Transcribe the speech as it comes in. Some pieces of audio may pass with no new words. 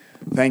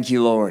Thank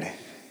you, Lord.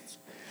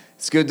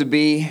 It's good to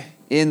be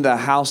in the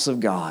house of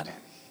God.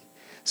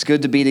 It's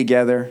good to be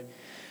together.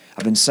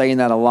 I've been saying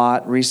that a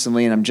lot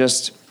recently, and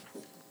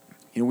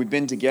we've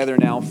been together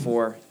now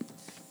for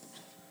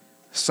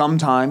some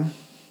time,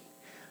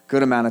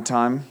 good amount of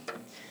time,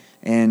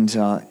 and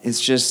it's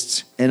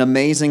just an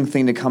amazing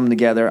thing to come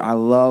together. I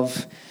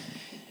love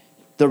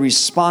the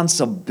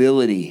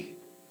responsibility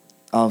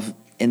and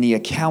the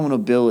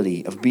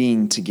accountability of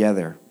being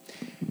together.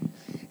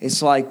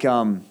 It's like,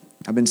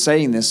 I've been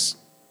saying this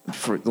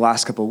for the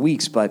last couple of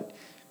weeks, but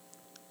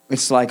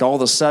it's like all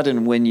of a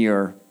sudden when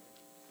you're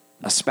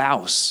a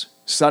spouse,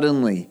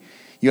 suddenly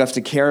you have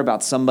to care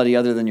about somebody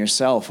other than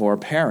yourself, or a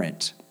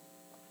parent.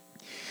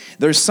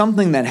 There's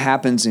something that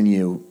happens in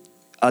you.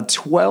 A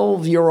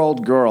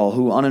 12-year-old girl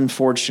who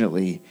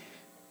unfortunately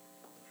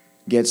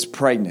gets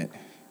pregnant.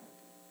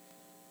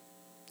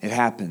 It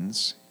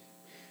happens.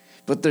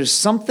 But there's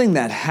something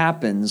that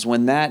happens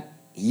when that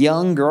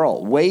young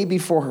girl, way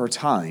before her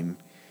time,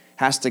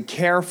 has to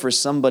care for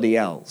somebody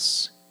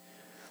else.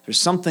 There's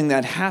something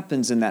that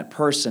happens in that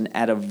person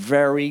at a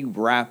very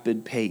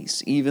rapid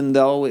pace. Even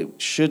though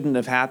it shouldn't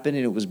have happened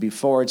and it was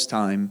before its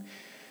time,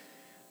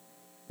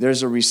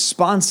 there's a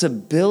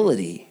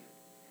responsibility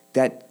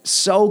that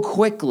so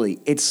quickly,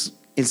 it's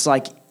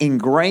like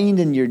ingrained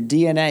in your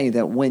DNA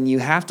that when you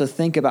have to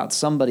think about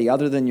somebody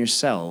other than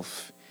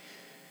yourself,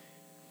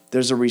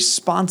 there's a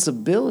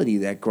responsibility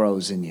that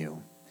grows in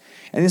you.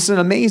 And it's an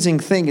amazing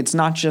thing. It's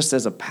not just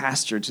as a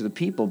pastor to the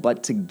people,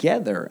 but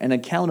together, an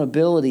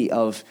accountability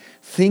of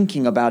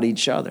thinking about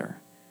each other.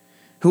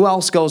 Who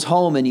else goes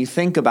home and you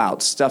think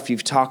about stuff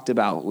you've talked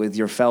about with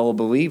your fellow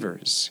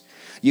believers?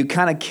 You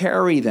kind of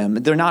carry them.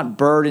 They're not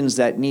burdens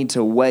that need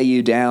to weigh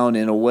you down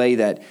in a way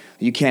that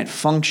you can't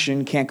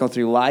function, can't go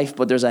through life,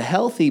 but there's a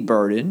healthy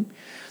burden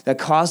that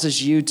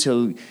causes you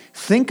to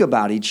think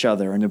about each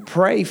other and to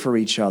pray for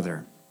each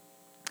other.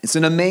 It's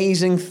an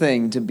amazing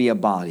thing to be a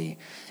body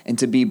and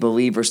to be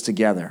believers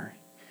together.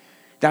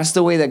 That's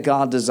the way that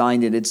God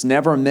designed it. It's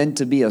never meant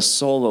to be a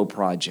solo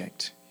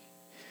project.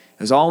 It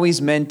was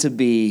always meant to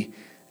be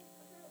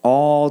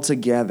all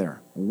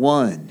together,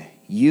 one,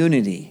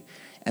 unity.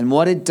 And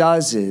what it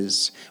does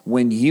is,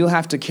 when you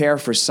have to care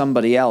for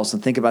somebody else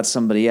and think about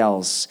somebody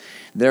else,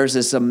 there's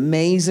this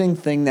amazing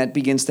thing that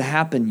begins to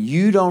happen.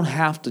 You don't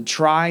have to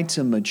try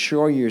to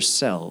mature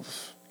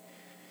yourself.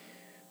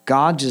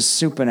 God just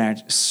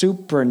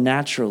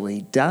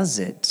supernaturally does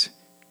it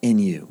in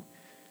you.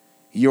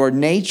 Your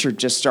nature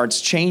just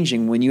starts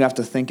changing when you have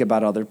to think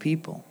about other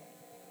people.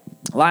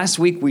 Last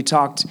week we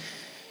talked,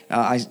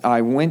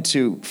 I went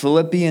to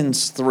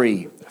Philippians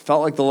 3. I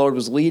felt like the Lord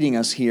was leading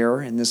us here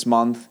in this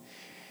month.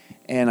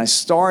 And I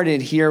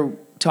started here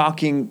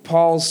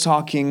Paul's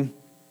talking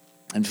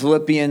in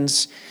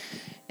Philippians,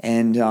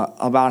 and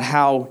about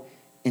how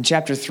in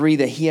chapter 3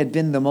 that he had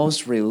been the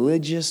most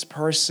religious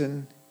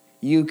person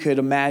you could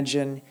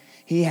imagine.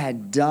 He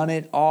had done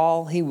it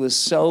all. He was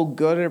so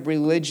good at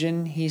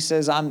religion. He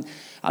says, I'm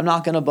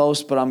not going to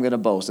boast, but I'm going to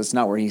boast. That's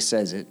not where he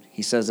says it.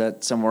 He says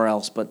that somewhere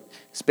else. But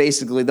it's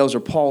basically, those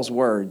are Paul's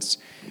words.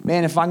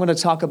 Man, if I'm going to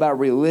talk about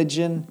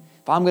religion,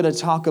 if I'm going to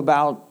talk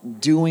about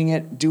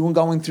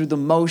going through the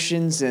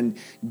motions and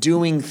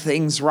doing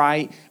things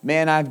right,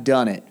 man, I've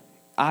done it.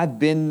 I've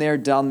been there,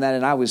 done that,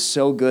 and I was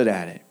so good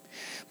at it.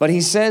 But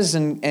he says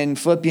in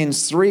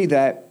Philippians 3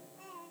 that,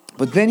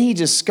 but then he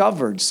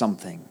discovered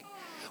something.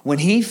 When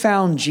he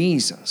found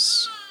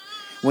Jesus,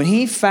 when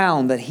he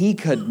found that he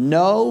could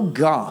know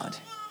God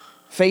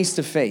face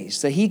to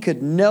face, that he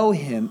could know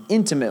him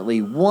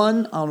intimately,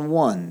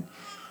 one-on-one,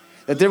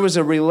 that there was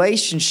a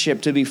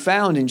relationship to be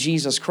found in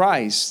Jesus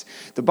Christ,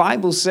 the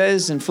Bible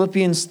says in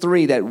Philippians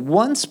 3 that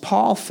once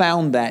Paul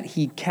found that,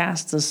 he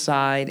cast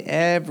aside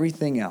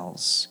everything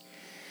else.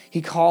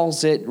 He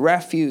calls it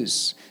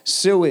refuse,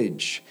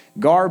 sewage,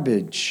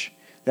 garbage.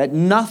 That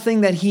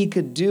nothing that he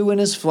could do in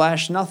his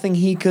flesh, nothing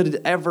he could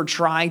ever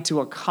try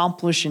to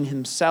accomplish in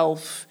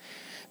himself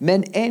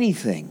meant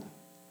anything.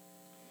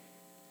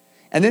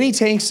 And then he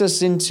takes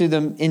us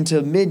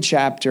into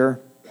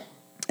mid-chapter,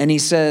 and he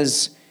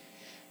says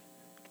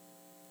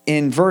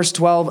in verse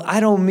 12, I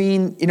don't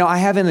mean, I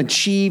haven't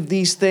achieved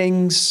these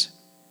things.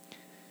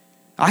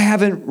 I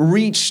haven't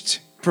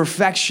reached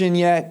perfection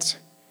yet,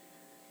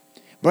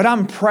 but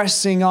I'm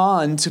pressing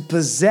on to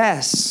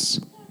possess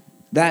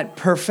that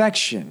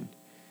perfection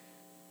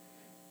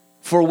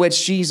for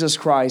which Jesus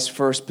Christ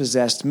first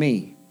possessed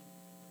me.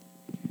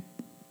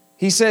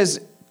 He says,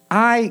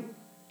 I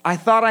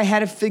thought I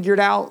had it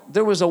figured out.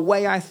 There was a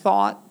way I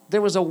thought.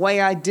 There was a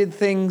way I did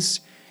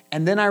things.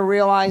 And then I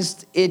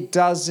realized it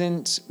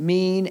doesn't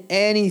mean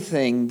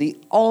anything. The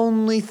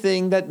only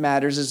thing that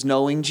matters is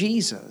knowing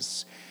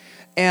Jesus.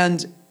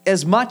 And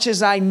as much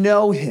as I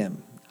know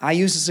him, I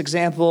use this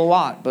example a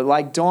lot, but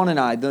like Dawn and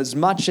I, as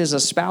much as a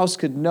spouse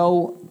could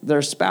know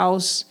their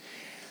spouse,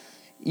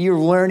 you're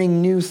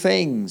learning new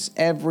things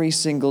every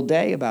single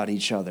day about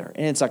each other.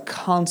 And it's a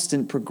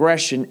constant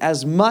progression.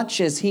 As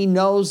much as he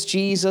knows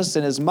Jesus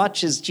and as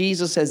much as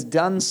Jesus has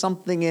done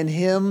something in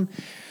him,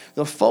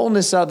 the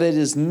fullness of it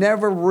is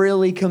never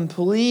really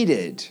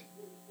completed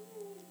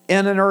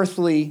in an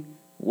earthly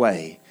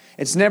way.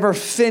 It's never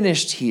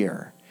finished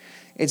here.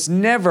 It's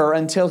never,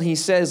 until he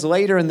says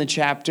later in the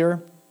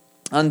chapter,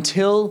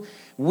 until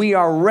we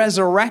are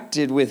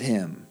resurrected with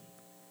him.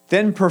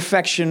 Then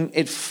perfection,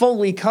 it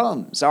fully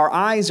comes. Our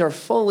eyes are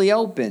fully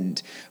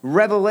opened.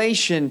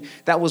 Revelation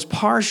that was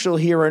partial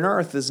here on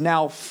earth is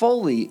now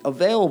fully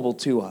available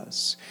to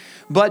us.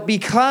 But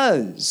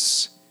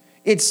because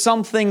it's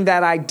something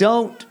that I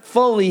don't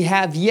fully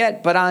have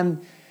yet, but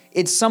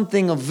it's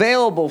something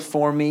available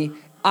for me,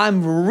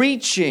 I'm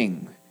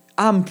reaching,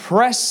 I'm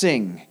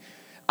pressing,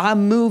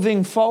 I'm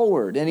moving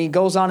forward. And he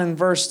goes on in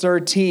verse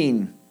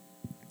 13.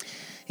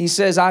 He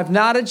says, I've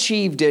not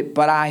achieved it,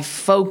 but I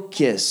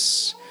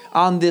focus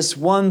on this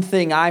one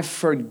thing. I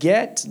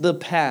forget the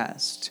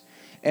past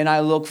and I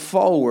look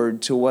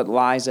forward to what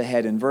lies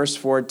ahead. In verse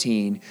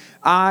 14,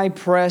 I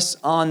press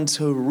on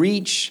to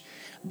reach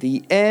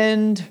the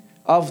end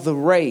of the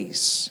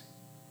race.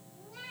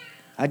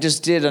 I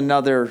just did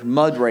another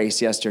mud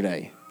race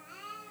yesterday.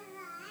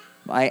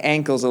 My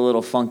ankle's a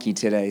little funky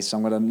today, so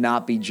I'm going to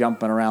not be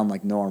jumping around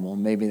like normal.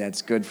 Maybe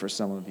that's good for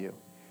some of you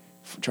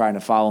trying to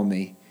follow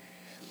me.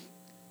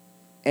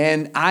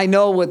 And I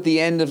know what the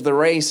end of the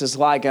race is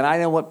like, and I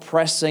know what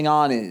pressing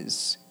on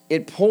is.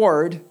 It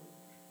poured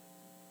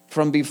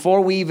from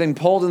before we even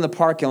pulled in the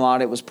parking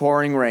lot. It was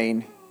pouring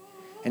rain,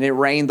 and it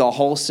rained the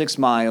whole 6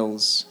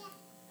 miles.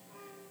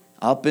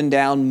 Up and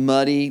down,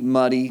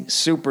 muddy,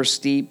 super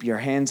steep, your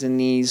hands and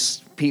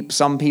knees.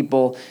 Some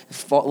people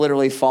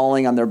literally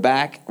falling on their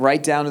back,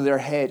 right down to their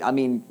head. I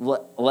mean,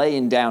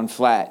 laying down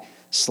flat,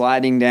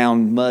 sliding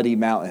down muddy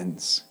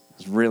mountains.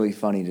 It's really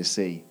funny to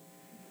see.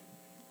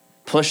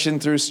 Pushing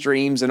through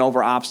streams and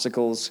over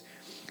obstacles.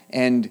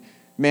 And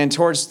man,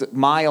 towards the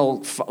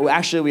mile,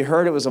 actually we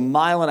heard it was 1.5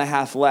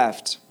 miles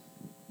left.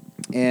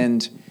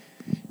 And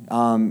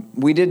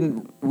we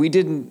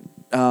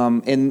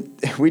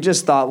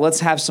just thought,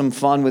 let's have some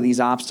fun with these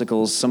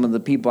obstacles. Some of the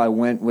people I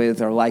went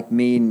with are like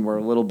me and were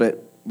a little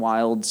bit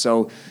wild.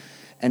 So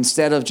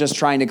instead of just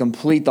trying to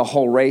complete the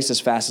whole race as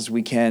fast as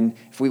we can,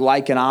 if we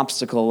like an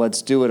obstacle,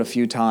 let's do it a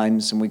few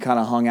times. And we kind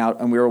of hung out,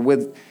 and we were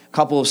with a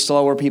couple of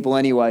slower people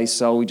anyway,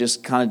 so we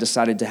just kind of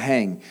decided to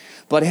hang.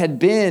 But it had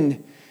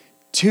been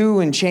 2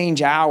 and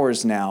change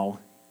hours now,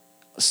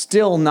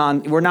 still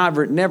we're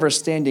never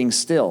standing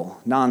still,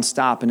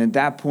 nonstop. And at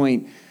that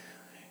point,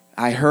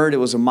 I heard it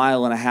was 1.5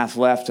 miles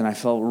left, and I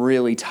felt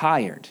really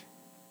tired.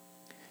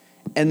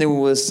 And there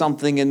was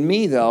something in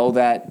me, though,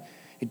 that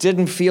it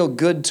didn't feel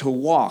good to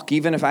walk.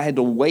 Even if I had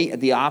to wait at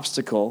the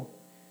obstacle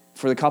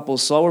for the couple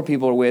of slower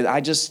people we're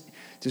with,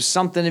 there's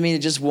something in me that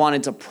just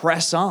wanted to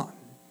press on.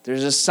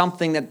 There's just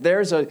something that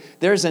there's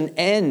an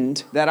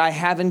end that I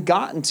haven't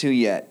gotten to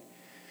yet.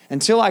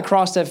 Until I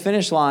cross that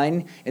finish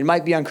line, it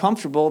might be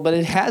uncomfortable, but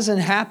it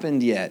hasn't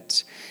happened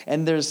yet.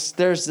 And there's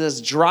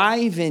this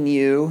drive in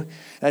you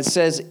that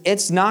says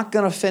it's not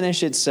going to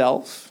finish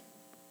itself.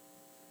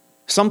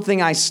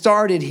 Something I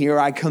started here,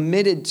 I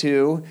committed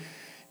to,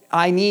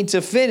 I need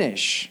to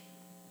finish.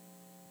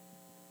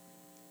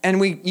 And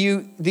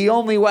the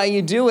only way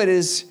you do it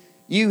is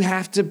you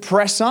have to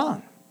press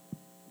on.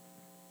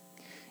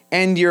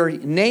 And your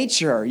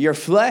nature, your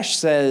flesh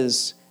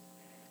says,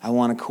 I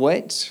want to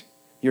quit.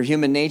 Your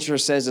human nature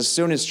says as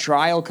soon as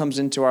trial comes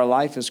into our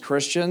life as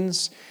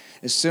Christians,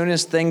 as soon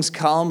as things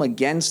come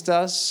against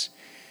us,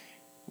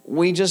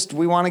 we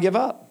want to give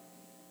up.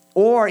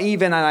 Or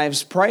even, and I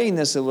was praying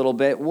this a little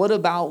bit, what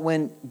about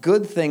when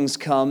good things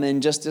come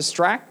and just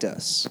distract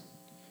us?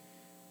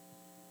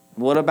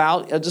 What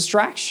about a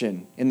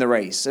distraction in the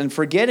race? And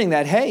forgetting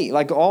that, hey,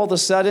 like all of a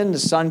sudden the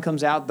sun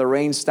comes out, the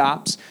rain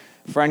stops,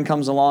 a friend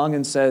comes along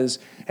and says,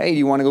 hey, do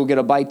you want to go get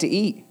a bite to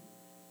eat?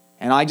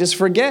 And I just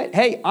forget,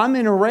 hey, I'm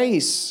in a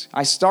race.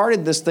 I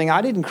started this thing.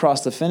 I didn't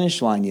cross the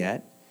finish line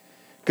yet.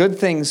 Good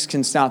things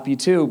can stop you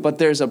too, but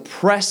there's a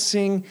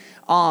pressing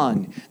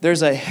on.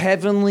 There's a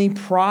heavenly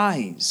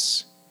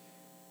prize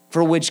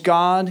for which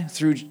God,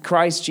 through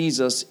Christ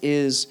Jesus,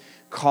 is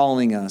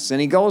calling us. And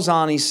he goes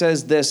on, he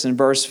says this in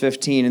verse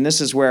 15, and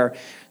this is where,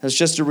 it's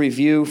just a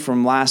review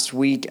from last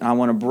week, and I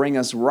want to bring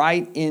us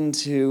right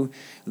into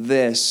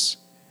this.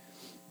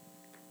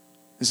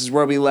 This is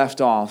where we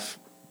left off.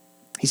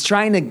 He's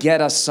trying to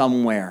get us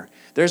somewhere.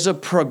 There's a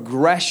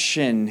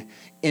progression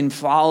in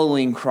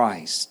following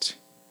Christ.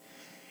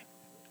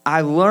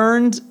 I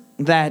learned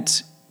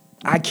that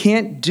I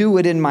can't do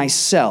it in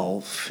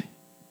myself.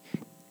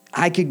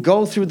 I could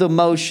go through the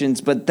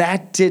motions, but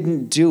that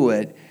didn't do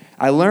it.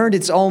 I learned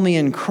it's only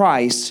in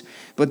Christ,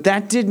 but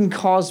that didn't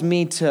cause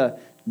me to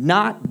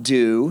not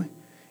do.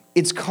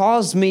 It's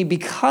caused me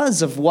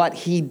because of what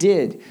he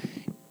did.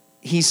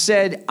 He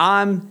said,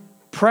 I'm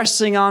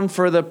pressing on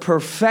for the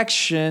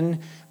perfection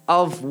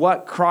of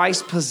what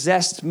Christ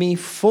possessed me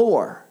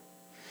for.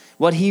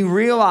 What he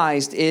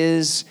realized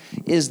is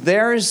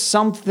there is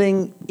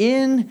something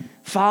in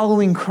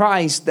following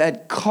Christ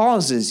that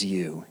causes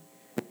you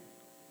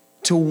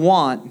to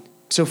want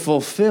to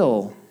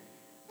fulfill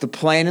the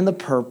plan and the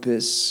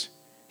purpose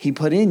he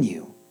put in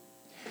you.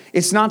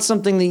 It's not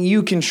something that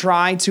you can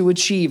try to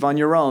achieve on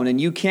your own, and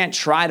you can't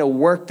try to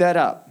work that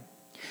up.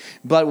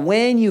 But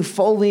when you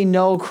fully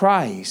know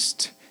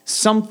Christ,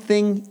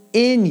 something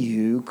in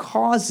you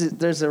causes,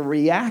 there's a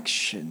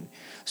reaction.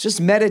 I was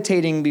just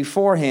meditating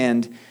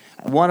beforehand.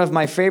 One of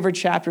my favorite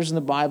chapters in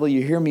the Bible,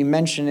 you hear me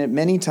mention it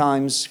many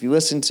times, if you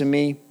listen to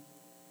me,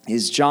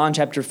 is John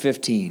chapter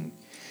 15.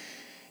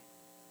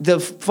 The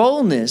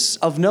fullness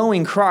of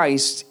knowing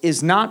Christ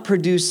is not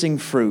producing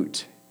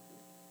fruit.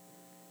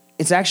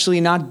 It's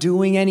actually not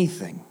doing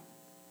anything.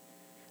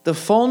 The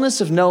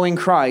fullness of knowing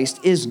Christ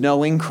is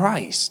knowing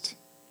Christ.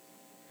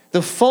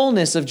 The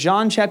fullness of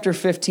John chapter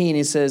 15,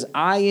 it says,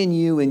 I in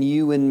you and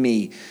you in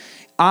me.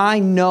 I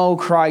know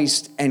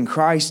Christ and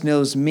Christ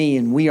knows me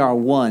and we are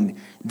one.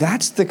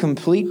 That's the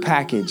complete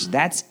package.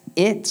 That's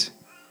it.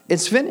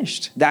 It's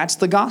finished. That's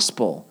the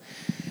gospel.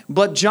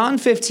 But John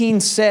 15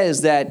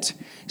 says that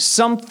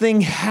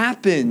something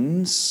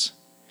happens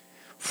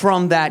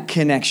from that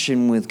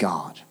connection with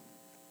God.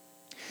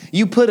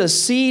 You put a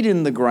seed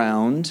in the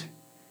ground,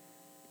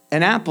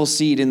 an apple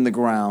seed in the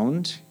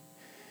ground.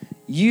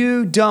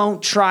 You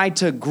don't try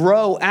to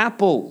grow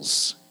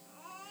apples.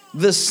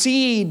 The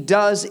seed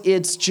does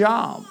its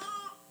job.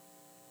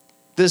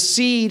 The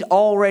seed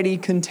already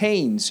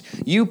contains.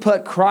 You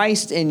put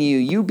Christ in you.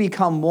 You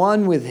become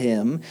one with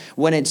him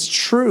when it's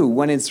true,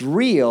 when it's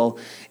real,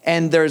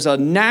 and there's a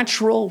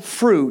natural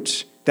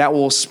fruit that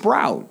will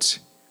sprout.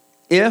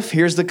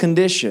 Here's the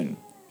condition.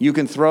 You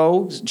can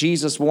throw,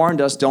 Jesus warned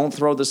us, don't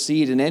throw the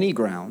seed in any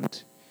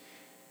ground.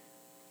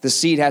 The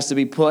seed has to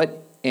be put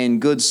in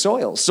good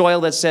soil. Soil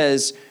that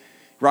says,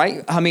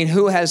 right? I mean,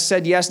 who has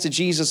said yes to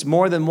Jesus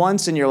more than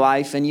once in your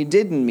life and you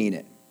didn't mean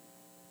it?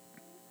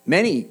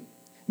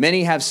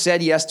 Many have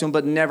said yes to him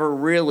but never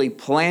really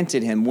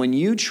planted him. When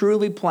you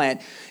truly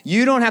plant,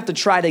 you don't have to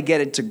try to get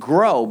it to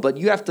grow, but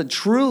you have to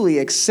truly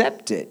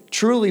accept it,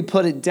 truly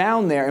put it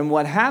down there. And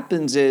what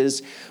happens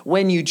is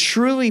when you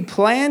truly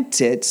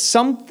plant it,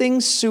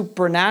 something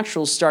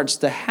supernatural starts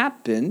to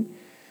happen,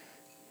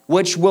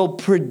 which will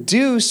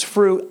produce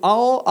fruit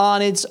all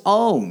on its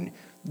own.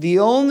 The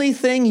only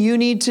thing you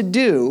need to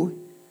do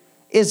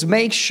is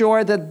make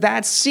sure that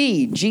that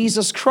seed,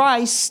 Jesus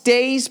Christ,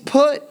 stays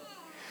put.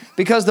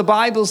 Because the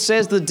Bible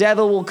says the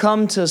devil will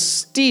come to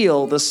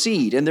steal the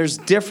seed. And there's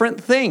different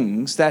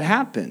things that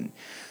happen.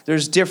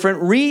 There's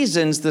different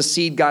reasons the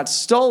seed got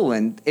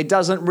stolen. It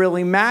doesn't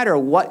really matter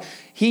what.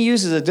 He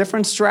uses a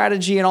different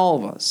strategy in all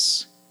of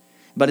us.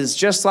 But it's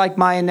just like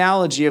my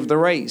analogy of the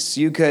race.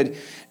 You could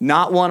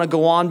not want to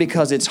go on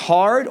because it's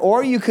hard,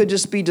 or you could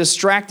just be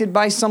distracted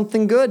by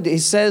something good. He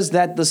says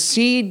that the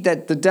seed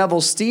that the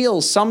devil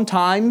steals,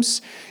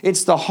 sometimes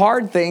it's the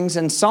hard things,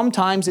 and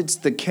sometimes it's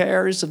the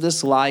cares of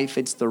this life,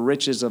 it's the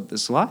riches of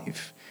this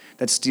life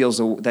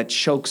that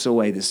chokes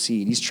away the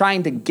seed. He's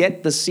trying to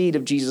get the seed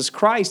of Jesus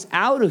Christ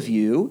out of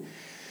you,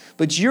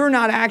 but you're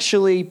not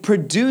actually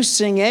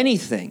producing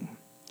anything.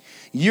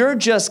 You're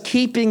just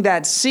keeping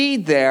that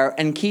seed there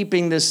and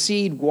keeping the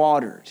seed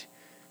watered.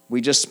 We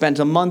just spent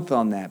a month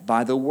on that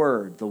by the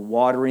word, the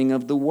watering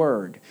of the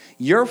word.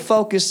 You're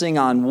focusing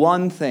on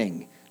one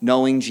thing,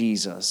 knowing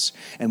Jesus.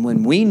 And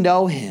when we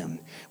know him,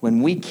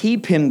 when we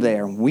keep him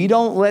there, we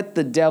don't let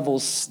the devil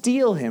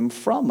steal him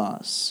from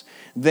us,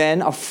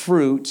 then a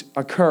fruit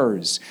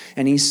occurs.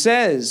 And he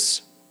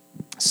says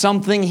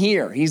something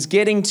here. He's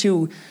getting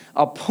to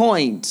a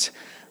point.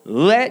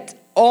 Let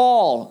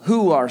all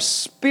who are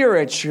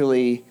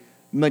spiritually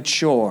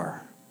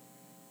mature.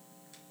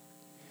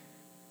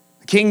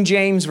 The King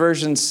James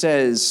Version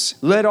says,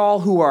 let all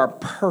who are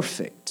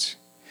perfect.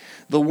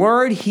 The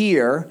word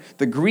here,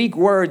 the Greek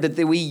word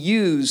that we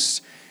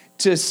use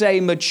to say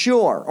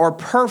mature or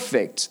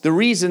perfect, the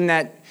reason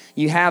that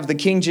you have the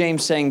King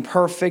James saying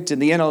perfect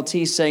and the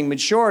NLT saying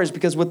mature is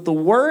because what the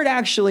word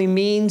actually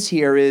means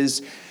here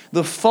is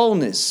the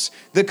fullness,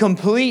 the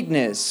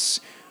completeness.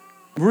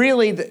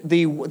 Really,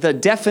 the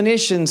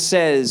definition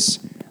says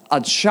a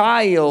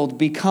child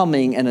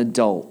becoming an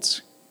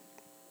adult.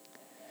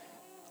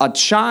 A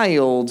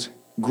child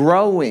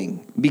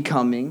growing,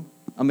 becoming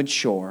a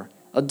mature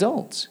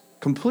adult.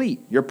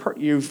 Complete.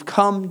 You've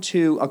come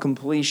to a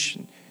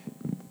completion.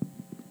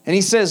 And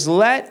he says,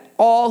 let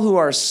all who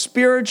are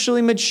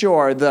spiritually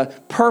mature, the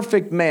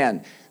perfect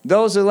man,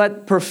 those who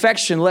let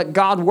perfection, let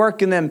God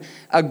work in them,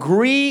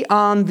 agree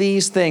on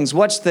these things.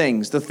 What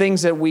things? The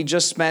things that we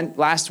just spent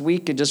last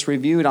week and just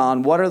reviewed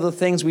on. What are the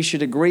things we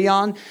should agree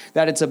on?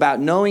 That it's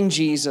about knowing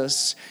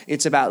Jesus.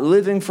 It's about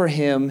living for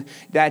him.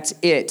 That's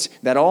it.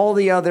 That all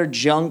the other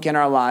junk in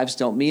our lives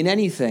don't mean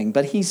anything.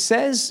 But he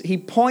says, he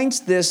points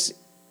this,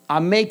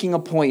 I'm making a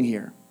point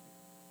here.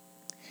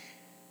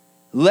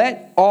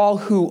 Let all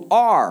who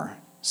are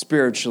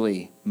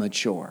spiritually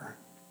mature.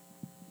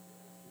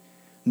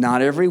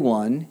 Not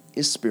everyone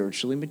is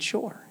spiritually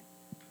mature.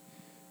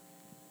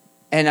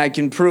 And I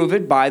can prove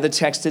it by the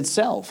text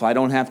itself. I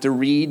don't have to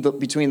read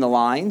between the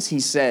lines. He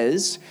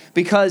says,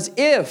 because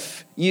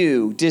if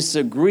you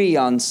disagree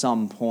on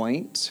some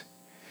point,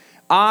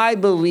 I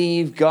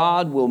believe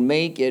God will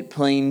make it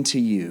plain to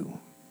you.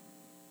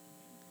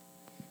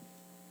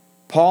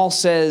 Paul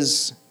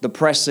says the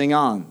pressing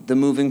on, the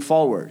moving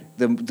forward,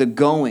 the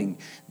going,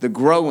 the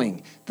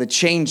growing, the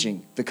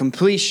changing, the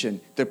completion,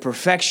 the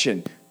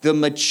perfection, the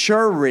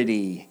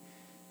maturity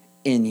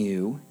in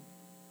you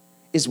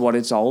is what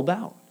it's all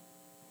about.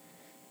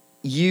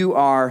 You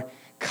are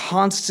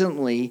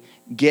constantly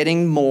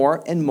getting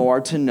more and more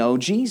to know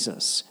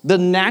Jesus. The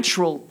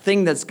natural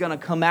thing that's going to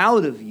come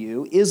out of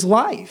you is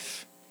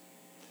life.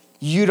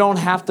 You don't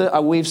have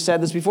to, we've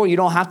said this before, you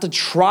don't have to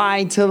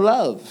try to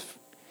love.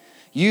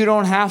 You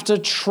don't have to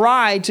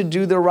try to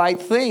do the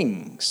right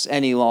things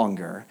any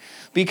longer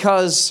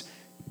because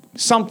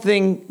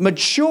something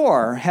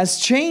mature has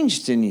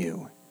changed in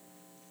you.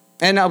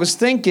 And I was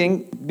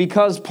thinking,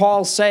 because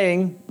Paul's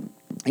saying,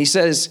 he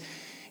says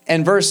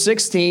in verse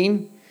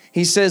 16,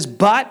 he says,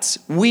 but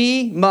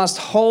we must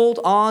hold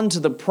on to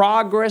the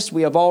progress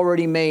we have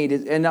already made.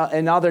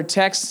 In other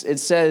texts, it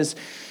says,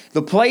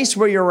 the place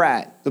where you're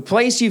at, the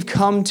place you've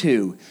come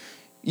to,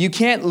 you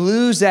can't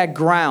lose that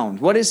ground.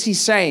 What is he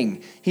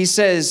saying? He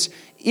says,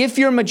 if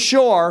you're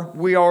mature,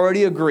 we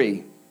already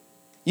agree.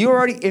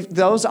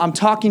 I'm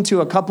talking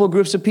to a couple of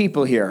groups of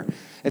people here.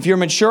 If you're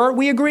mature,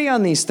 we agree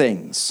on these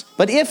things.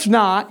 But if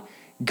not,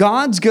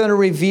 God's going to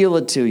reveal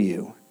it to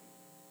you.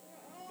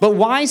 But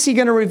why is he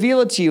going to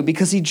reveal it to you?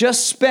 Because he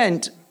just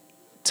spent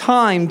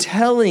time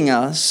telling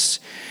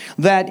us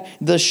that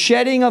the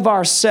shedding of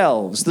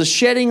ourselves, the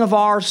shedding of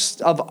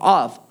us,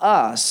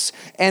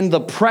 and the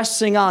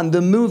pressing on,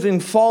 the moving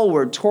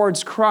forward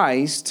towards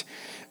Christ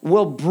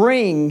will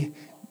bring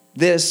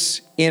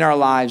this in our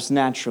lives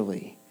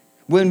naturally.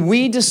 When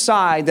we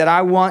decide that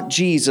I want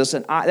Jesus,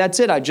 and that's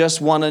it, I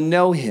just want to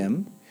know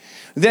him,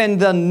 then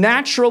the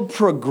natural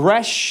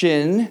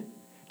progression,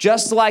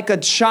 just like a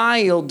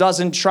child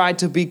doesn't try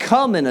to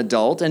become an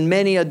adult, and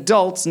many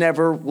adults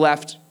never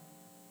left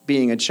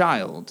being a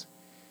child.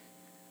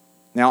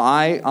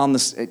 Now,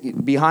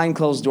 behind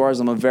closed doors,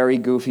 I'm a very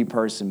goofy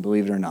person,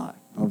 believe it or not.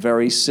 I'm a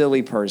very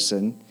silly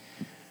person.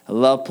 I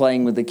love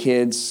playing with the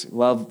kids,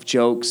 love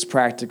jokes,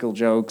 practical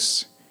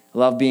jokes. I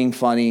love being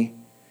funny.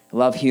 I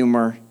love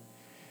humor.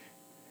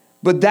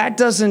 But that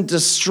doesn't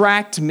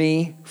distract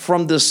me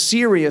from the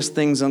serious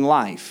things in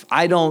life.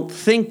 I don't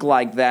think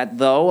like that,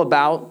 though,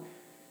 about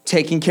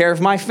taking care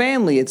of my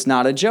family. It's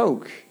not a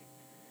joke.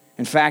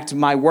 In fact,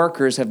 my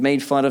workers have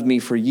made fun of me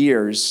for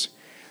years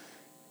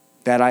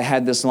that I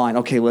had this line,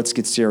 okay, let's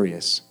get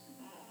serious.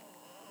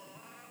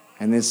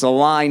 And it's a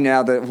line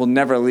now that will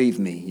never leave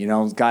me. You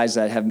know, guys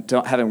that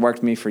haven't worked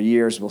with me for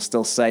years will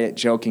still say it,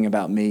 joking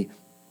about me.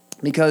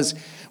 Because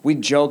we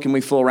joke and we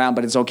fool around,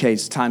 but it's okay,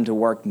 it's time to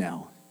work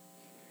now.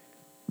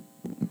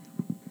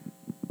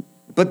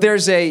 But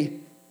there's a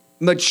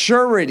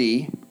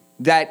maturity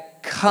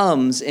that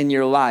comes in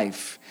your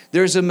life.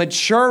 There's a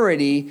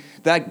maturity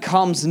that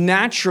comes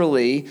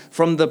naturally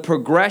from the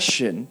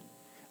progression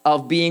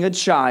of being a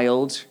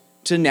child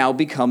to now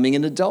becoming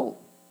an adult.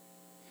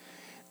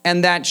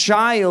 And that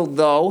child,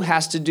 though,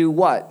 has to do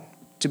what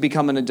to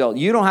become an adult?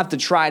 You don't have to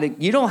try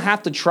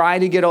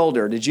to get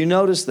older. Did you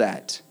notice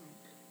that?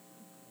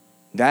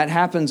 That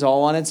happens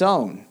all on its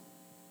own.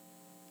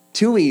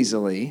 Too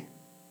easily,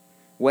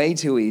 way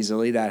too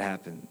easily, that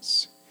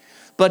happens.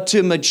 But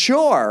to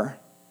mature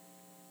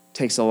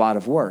takes a lot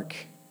of work.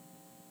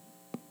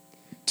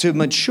 To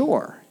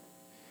mature,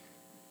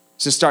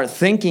 to start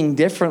thinking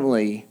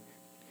differently,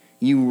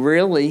 you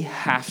really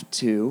have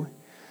to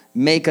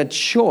make a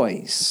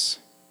choice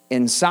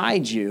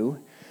inside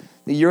you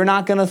that you're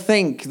not going to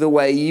think the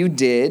way you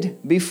did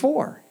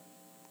before.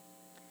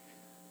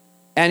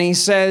 And he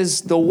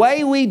says, the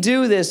way we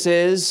do this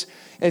is,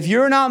 if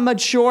you're not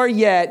mature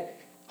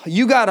yet,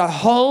 you got to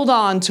hold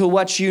on to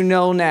what you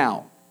know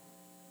now.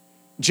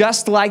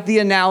 Just like the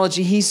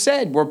analogy he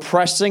said, we're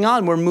pressing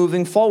on, we're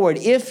moving forward.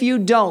 If you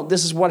don't,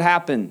 this is what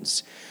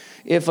happens.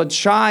 If a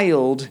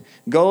child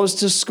goes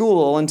to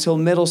school until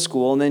middle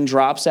school and then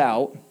drops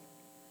out,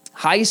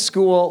 high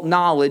school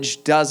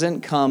knowledge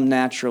doesn't come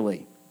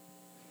naturally.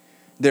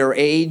 Their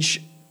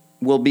age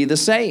will be the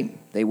same.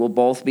 They will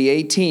both be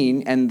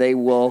 18 and they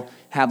will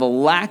have a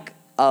lack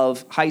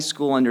of high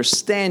school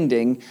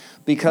understanding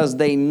because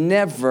they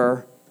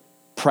never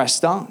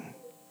pressed on.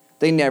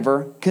 They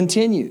never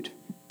continued.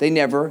 They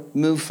never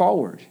moved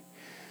forward.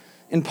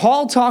 And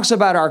Paul talks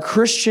about our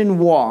Christian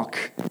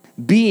walk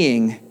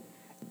being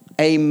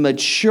a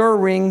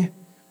maturing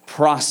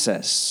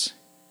process.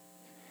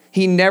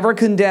 He never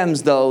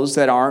condemns those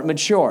that aren't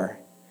mature.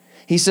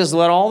 He says,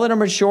 let all that are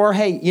mature,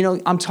 hey,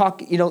 I'm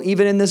talking,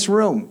 even in this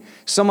room,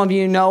 some of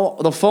you know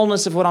the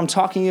fullness of what I'm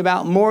talking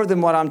about more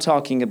than what I'm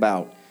talking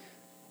about.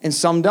 And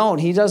some don't.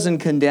 He doesn't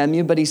condemn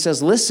you, but he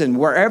says, listen,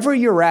 wherever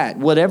you're at,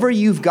 whatever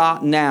you've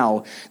got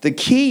now, the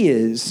key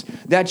is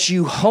that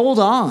you hold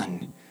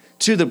on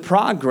to the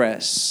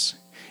progress.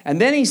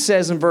 And then he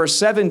says in verse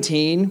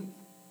 17,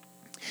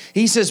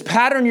 he says,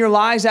 pattern your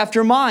lives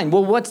after mine.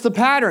 Well, what's the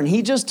pattern?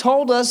 He just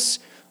told us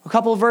a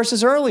couple of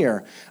verses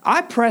earlier.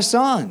 I press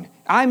on.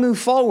 I move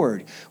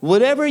forward.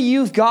 Whatever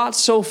you've got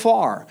so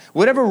far,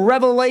 whatever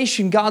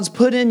revelation God's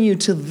put in you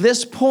to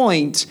this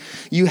point,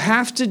 you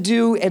have to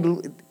do.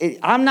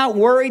 I'm not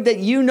worried that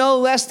you know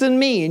less than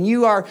me, and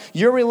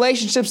your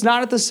relationship's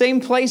not at the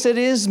same place it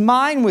is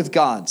mine with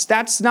God's.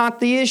 That's not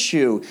the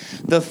issue.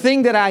 The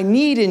thing that I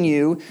need in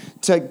you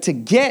to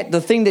get,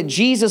 the thing that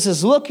Jesus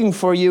is looking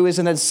for you is,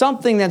 and it's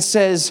something that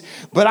says,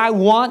 but I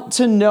want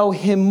to know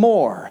him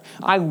more.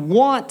 I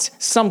want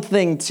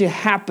something to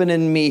happen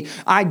in me.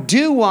 I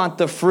do want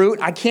the fruit.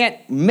 I can't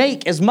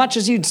make as much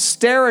as you'd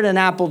stare at an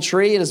apple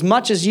tree, and as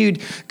much as you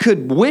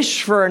could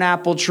wish for an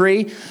apple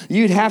tree.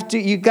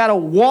 You've got to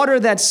water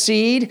that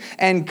seed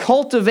and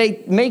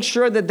cultivate, make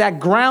sure that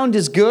ground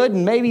is good,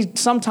 and maybe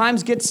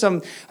sometimes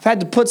I've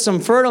had to put some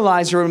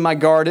fertilizer in my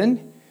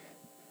garden.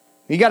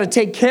 You got to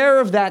take care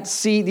of that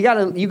seed.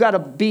 It's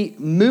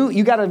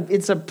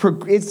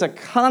a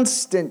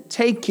constant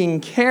taking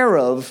care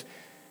of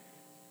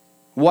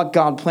what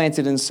God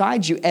planted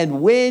inside you.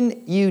 And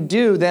when you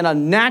do, then a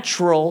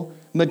natural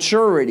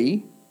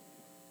maturity,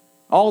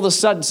 all of a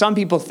sudden, some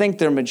people think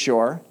they're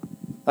mature.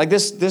 Like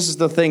this is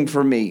the thing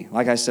for me.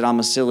 Like I said, I'm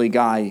a silly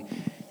guy.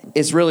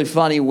 It's really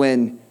funny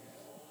when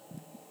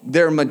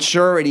their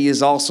maturity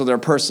is also their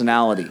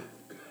personality.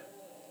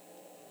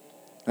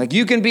 Like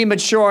you can be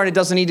mature and it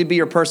doesn't need to be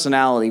your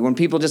personality. When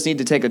people just need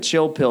to take a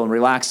chill pill and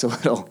relax a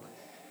little.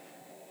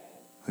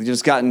 They've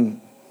just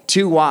gotten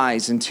too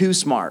wise and too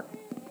smart.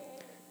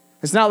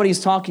 It's not what he's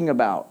talking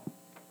about.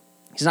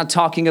 He's not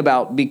talking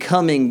about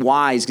becoming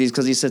wise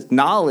because he says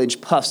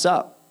knowledge puffs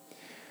up.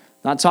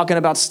 Not talking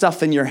about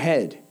stuff in your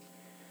head.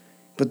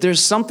 But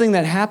there's something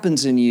that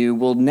happens in you.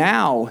 Well,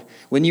 now,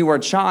 when you were a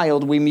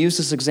child, we use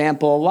this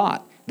example a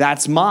lot.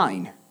 That's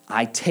mine.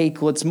 I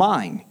take what's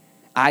mine.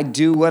 I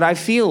do what I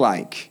feel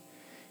like.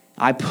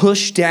 I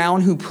push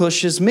down who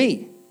pushes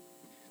me.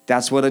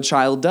 That's what a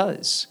child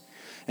does.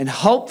 And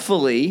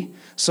hopefully,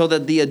 so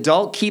that the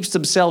adult keeps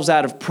themselves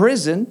out of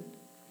prison,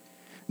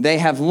 they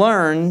have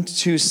learned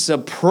to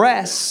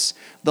suppress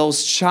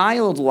those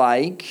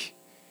childlike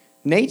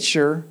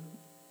nature,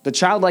 the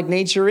childlike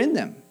nature in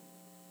them.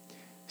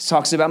 He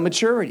talks about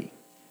maturity.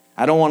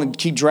 I don't want to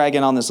keep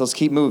dragging on this. Let's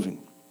keep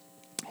moving.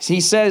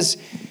 He says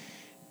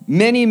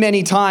many,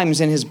 many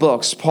times in his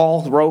books,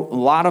 Paul wrote a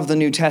lot of the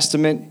New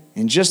Testament,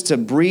 and just to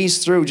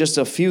breeze through just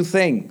a few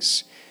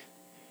things,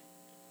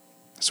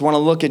 I just want to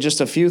look at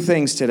just a few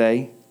things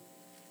today.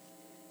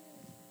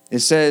 It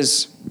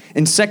says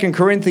in 2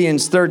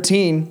 Corinthians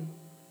 13,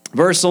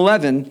 verse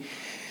 11,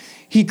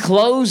 he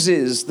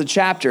closes the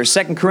chapter,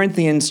 2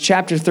 Corinthians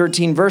chapter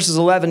 13, verses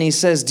 11. He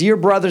says, "Dear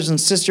brothers and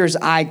sisters,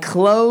 I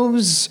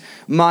close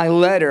my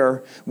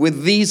letter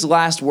with these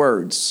last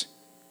words."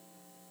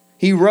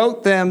 He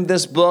wrote them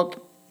this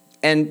book,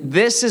 and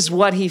this is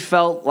what he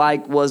felt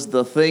like was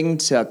the thing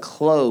to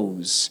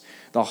close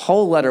the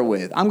whole letter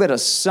with. I'm going to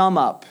sum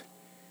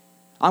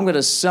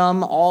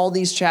all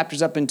these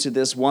chapters up into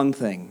this one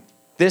thing.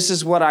 This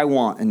is what I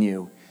want in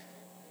you.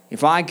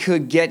 If I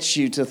could get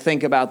you to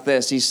think about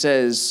this, he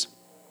says,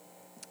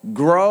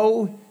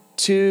 grow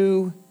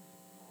to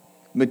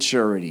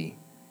maturity.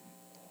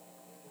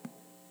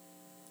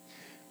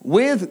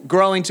 With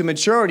growing to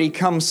maturity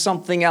comes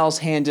something else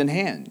hand in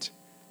hand.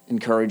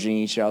 Encouraging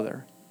each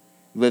other,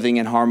 living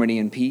in harmony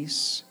and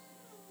peace.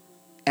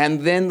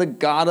 And then the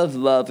God of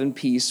love and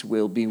peace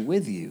will be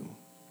with you.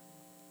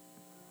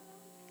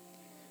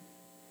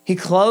 He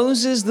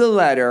closes the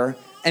letter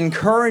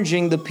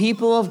encouraging the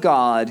people of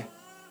God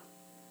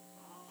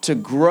to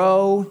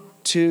grow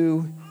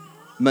to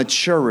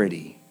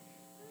maturity.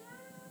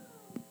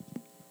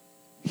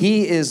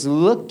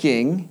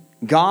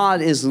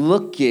 God is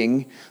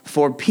looking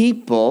for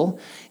people.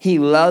 He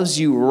loves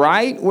you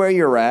right where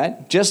you're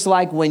at. Just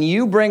like when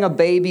you bring a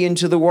baby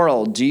into the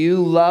world, do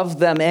you love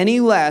them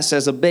any less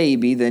as a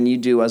baby than you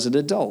do as an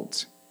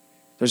adult?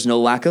 There's no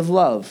lack of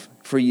love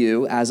for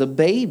you as a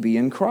baby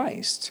in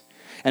Christ.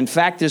 In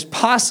fact, there's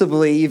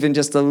possibly even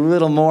just a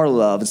little more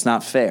love. It's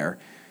not fair,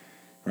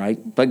 right?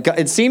 But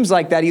it seems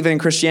like that even in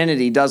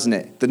Christianity, doesn't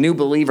it? The new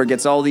believer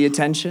gets all the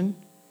attention,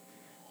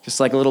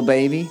 just like a little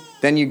baby.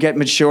 Then you get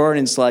mature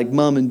and it's like,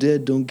 Mom and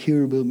Dad don't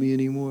care about me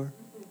anymore.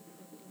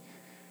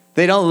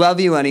 They don't love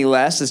you any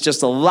less. It's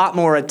just a lot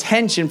more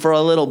attention for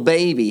a little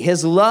baby.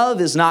 His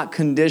love is not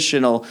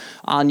conditional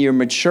on your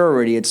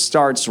maturity. It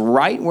starts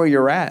right where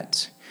you're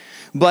at.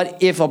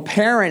 But if a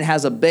parent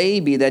has a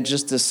baby that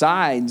just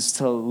decides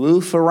to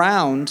loof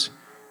around,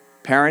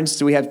 parents,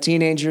 do we have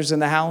teenagers in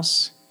the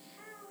house?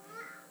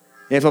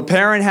 If a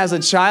parent has a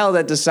child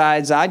that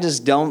decides, I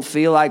just don't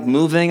feel like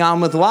moving on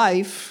with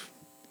life,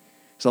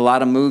 there's a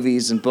lot of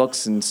movies and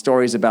books and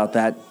stories about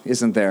that,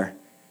 isn't there?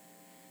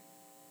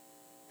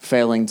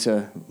 Failing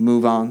to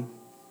move on.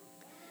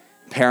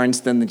 Parents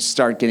then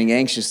start getting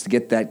anxious to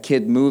get that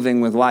kid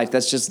moving with life.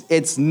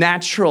 It's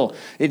natural.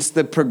 It's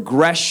the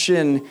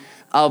progression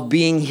of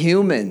being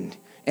human.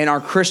 And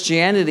our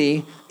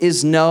Christianity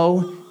is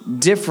no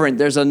different.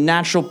 There's a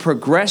natural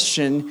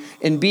progression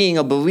in being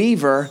a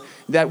believer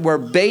that we're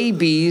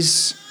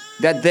babies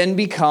that then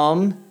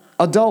become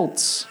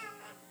adults.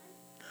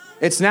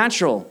 It's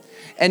natural.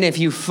 And if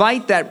you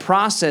fight that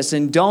process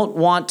and don't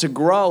want to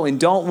grow and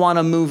don't want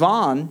to move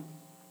on,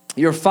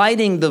 you're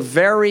fighting the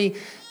very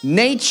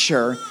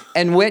nature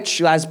in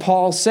which, as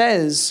Paul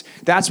says,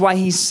 that's why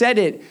he said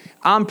it,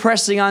 I'm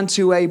pressing on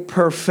to a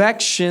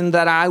perfection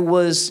that I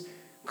was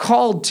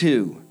called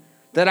to,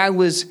 that I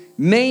was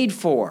made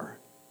for.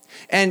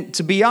 And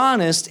to be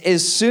honest,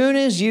 as soon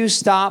as you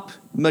stop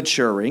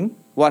maturing,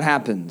 what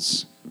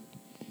happens?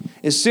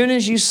 As soon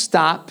as you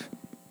stop,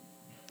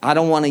 I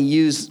don't want to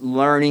use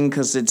learning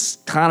because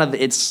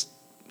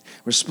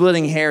we're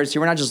splitting hairs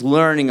here. We're not just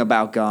learning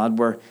about God,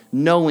 we're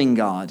knowing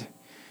God.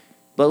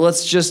 But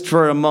let's just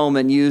for a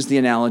moment use the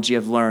analogy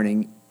of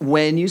learning.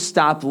 When you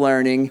stop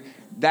learning,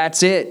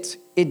 that's it.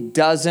 It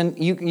doesn't,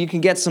 you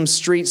can get some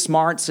street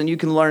smarts and you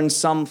can learn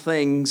some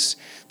things,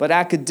 but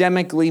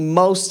academically,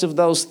 most of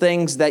those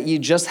things that you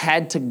just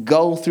had to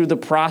go through the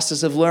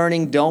process of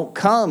learning don't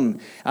come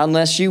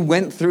unless you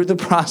went through the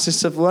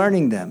process of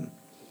learning them.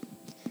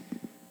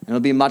 And it'll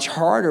be much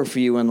harder for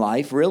you in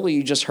life. Really,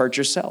 you just hurt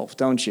yourself,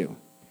 don't you?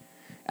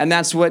 And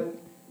that's what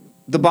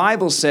the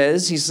Bible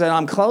says. He said,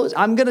 I'm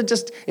going to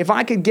just, if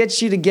I could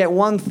get you to get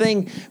one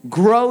thing,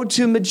 grow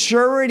to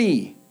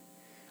maturity.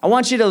 I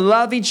want you to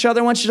love each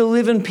other. I want you to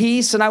live in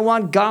peace, and I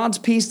want God's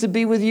peace to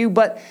be with you.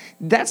 But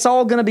that's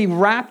all going to be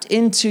wrapped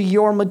into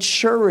your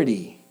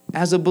maturity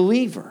as a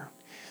believer.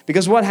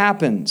 Because what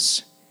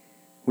happens?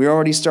 We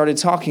already started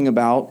talking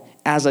about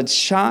as a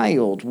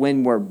child,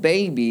 when we're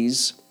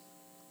babies,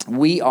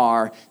 we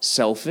are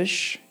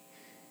selfish.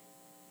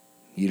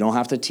 You don't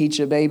have to teach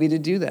a baby to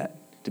do that,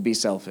 to be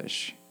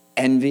selfish.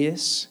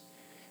 Envious.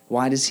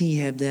 Why does he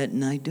have that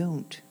and I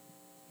don't?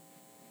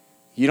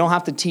 You don't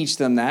have to teach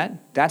them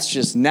that. That's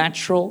just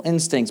natural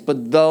instincts.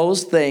 But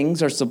those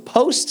things are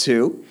supposed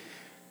to.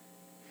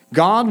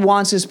 God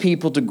wants his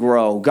people to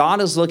grow. God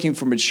is looking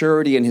for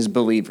maturity in his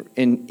believer,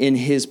 in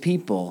his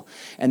people.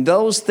 And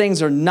those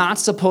things are not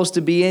supposed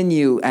to be in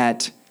you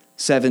at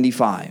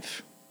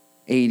 75,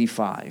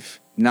 85,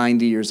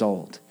 90 years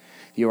old.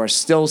 You are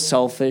still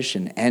selfish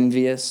and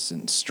envious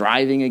and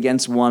striving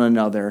against one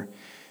another.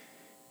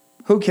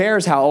 Who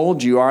cares how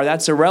old you are?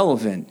 That's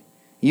irrelevant.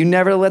 You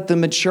never let the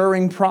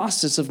maturing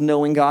process of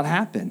knowing God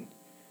happen.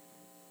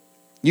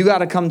 You got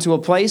to come to a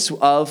place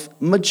of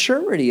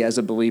maturity as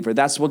a believer.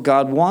 That's what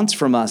God wants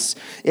from us.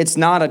 It's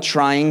not a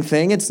trying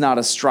thing. It's not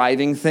a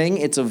striving thing.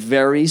 It's a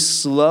very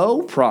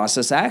slow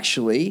process,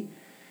 actually.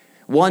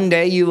 One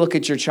day you look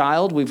at your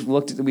child.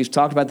 We've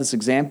talked about this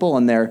example,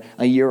 and they're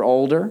a year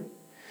older.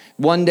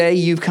 One day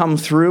you've come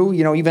through,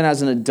 even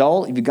as an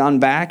adult, you've gone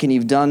back and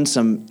you've done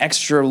some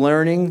extra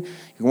learning.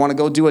 You want to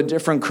go do a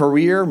different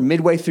career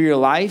midway through your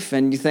life,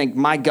 and you think,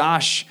 my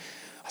gosh,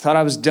 I thought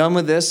I was done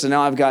with this, and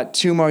now I've got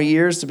 2 more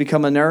years to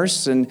become a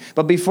nurse.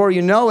 But before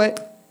you know it,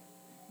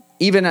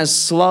 even as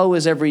slow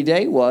as every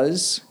day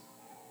was,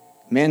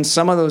 man,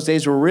 some of those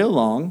days were real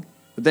long.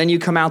 But then you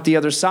come out the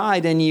other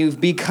side and you've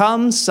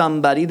become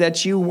somebody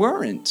that you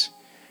weren't.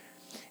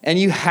 And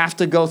you have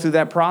to go through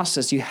that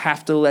process. You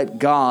have to let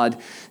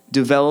God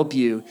develop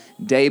you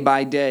day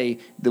by day.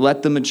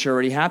 Let the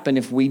maturity happen.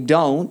 If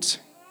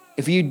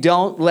you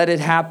don't let it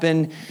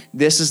happen,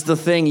 this is the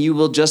thing. You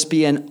will just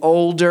be an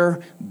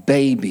older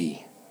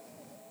baby.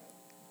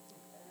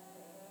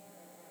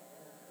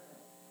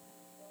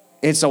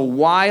 It's a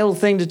wild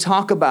thing to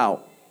talk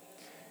about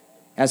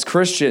as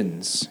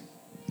Christians.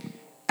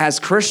 As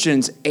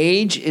Christians,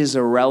 age is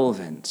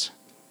irrelevant.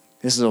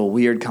 This is a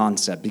weird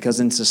concept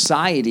because in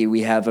society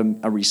we have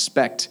a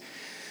respect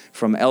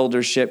from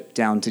eldership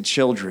down to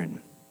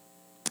children.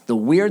 The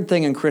weird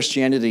thing in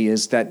Christianity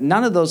is that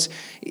none of those,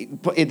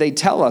 they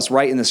tell us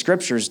right in the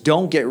scriptures,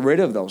 don't get rid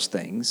of those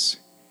things.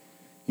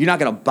 You're not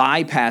going to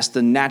bypass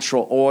the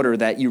natural order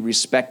that you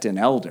respect an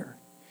elder.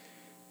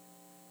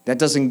 That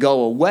doesn't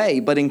go away.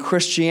 But in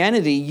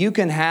Christianity, you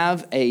can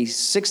have a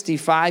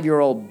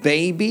 65-year-old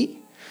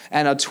baby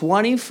and a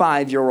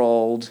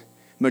 25-year-old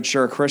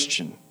mature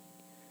Christian.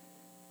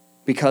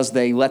 Because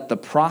they let the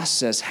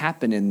process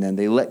happen in them.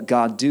 They let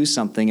God do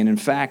something. And in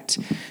fact,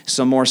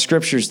 some more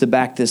scriptures to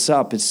back this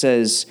up. It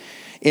says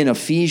in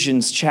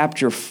Ephesians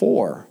chapter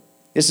 4,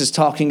 this is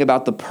talking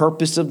about the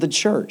purpose of the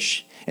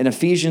church. In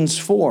Ephesians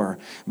 4,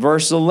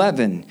 verse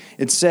 11,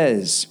 it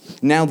says,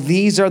 now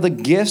these are the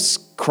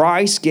gifts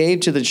Christ gave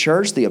to the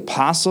church, the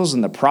apostles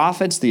and the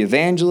prophets, the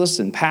evangelists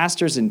and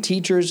pastors and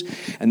teachers,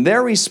 and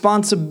their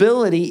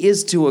responsibility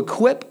is to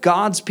equip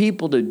God's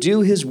people to do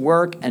his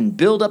work and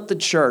build up the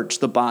church,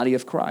 the body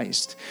of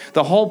Christ.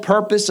 The whole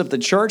purpose of the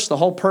church, the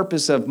whole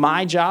purpose of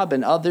my job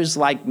and others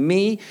like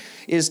me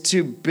is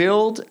to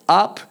build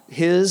up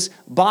his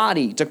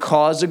body, to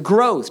cause a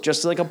growth.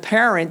 Just like a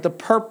parent, the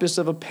purpose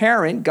of a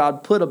parent,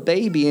 God put a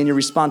baby in your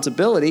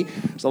responsibility.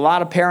 There's a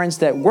lot of parents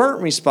that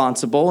weren't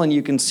responsible, and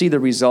you can see the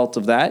result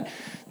of that.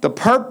 The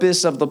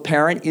purpose of the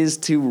parent is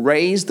to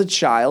raise the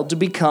child to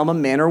become a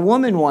man or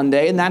woman one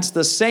day, and that's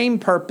the same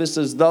purpose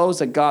as those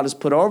that God has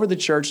put over the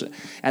church.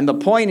 And the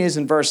point is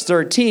in verse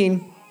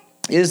 13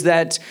 is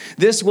that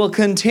this will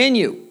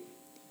continue.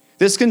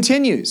 This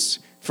continues.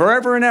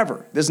 Forever and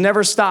ever. This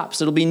never stops.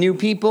 It'll be new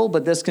people,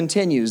 but this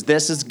continues.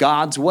 This is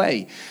God's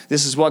way.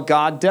 This is what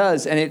God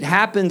does. And it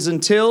happens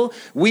until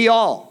we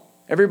all,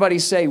 everybody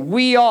say,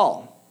 we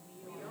all.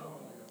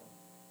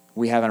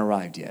 We haven't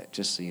arrived yet,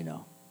 just so you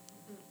know.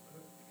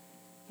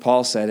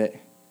 Paul said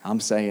it. I'm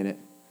saying it.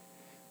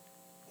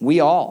 We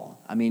all.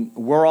 I mean,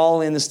 we're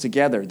all in this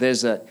together.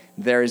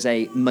 There is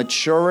a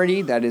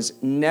maturity that is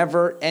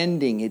never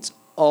ending. It's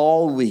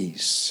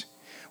always.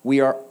 We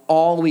are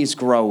always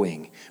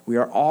growing. We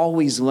are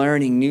always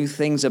learning new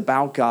things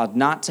about God,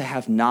 not to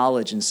have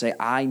knowledge and say,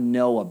 I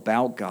know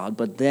about God,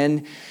 but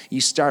then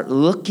you start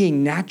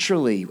looking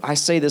naturally. I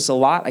say this a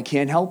lot. I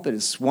can't help it.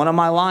 It's one of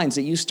my lines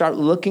that you start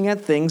looking at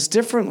things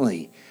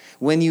differently.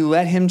 When you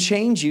let him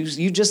change you,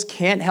 you just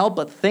can't help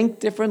but think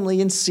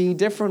differently and see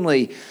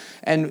differently.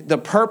 And the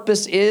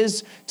purpose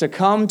is to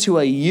come to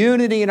a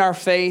unity in our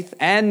faith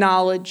and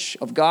knowledge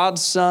of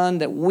God's Son,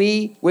 that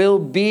we will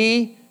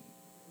be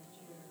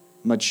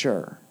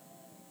mature.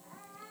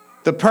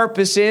 The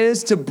purpose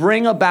is to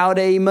bring about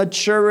a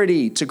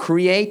maturity, to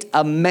create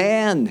a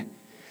man,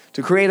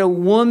 to create a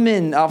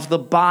woman of the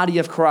body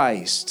of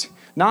Christ,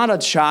 not a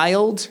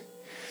child.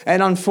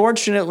 And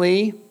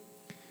unfortunately,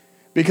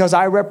 because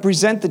I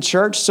represent the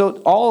church, so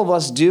all of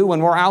us do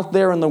when we're out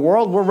there in the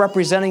world, we're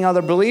representing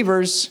other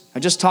believers. I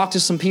just talked to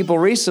some people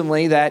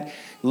recently that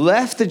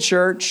left the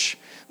church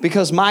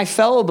because my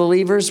fellow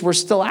believers were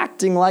still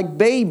acting like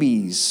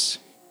babies.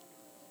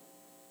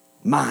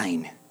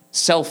 Mine.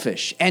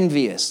 Selfish,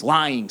 envious,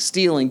 lying,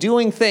 stealing,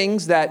 doing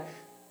things that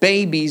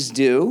babies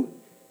do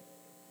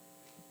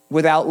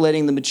without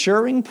letting the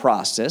maturing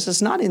process,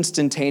 it's not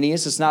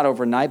instantaneous, it's not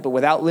overnight, but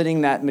without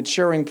letting that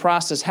maturing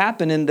process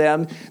happen in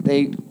them,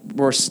 they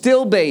were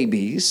still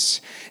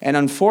babies and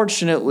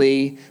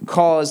unfortunately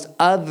caused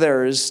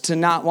others to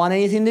not want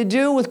anything to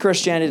do with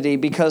Christianity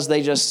because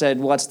they just said,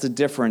 what's the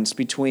difference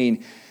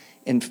between,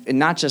 and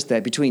not just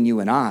that, between you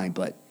and I,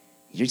 but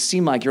you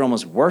seem like you're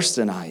almost worse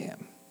than I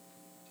am.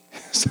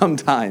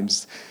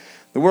 Sometimes.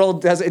 The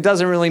world, it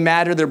doesn't really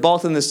matter. They're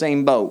both in the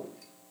same boat.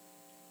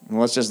 And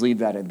let's just leave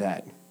that at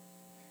that.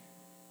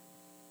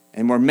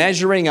 And we're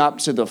measuring up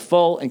to the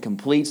full and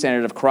complete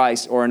standard of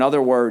Christ, or in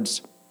other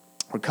words,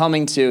 we're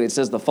coming to, it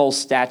says the full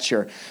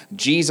stature.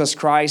 Jesus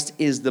Christ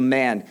is the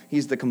man.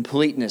 He's the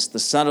completeness, the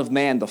Son of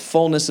Man, the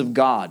fullness of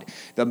God,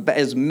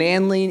 as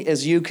manly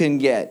as you can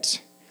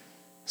get.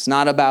 It's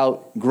not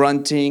about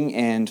grunting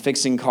and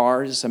fixing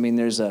cars. I mean,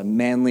 there's a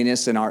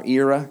manliness in our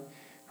era,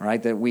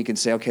 right, that we could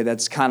say, okay,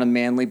 that's kind of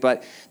manly.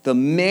 But the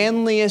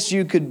manliest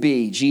you could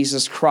be,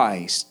 Jesus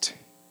Christ,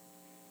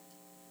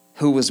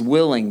 who was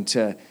willing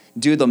to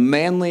do the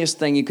manliest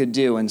thing you could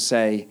do and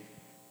say,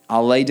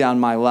 I'll lay down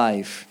my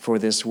life for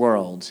this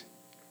world.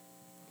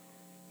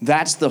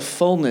 That's the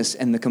fullness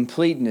and the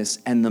completeness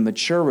and the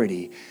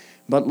maturity.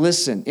 But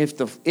listen, if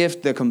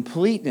the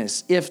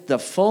completeness, if the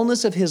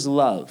fullness of his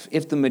love,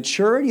 if the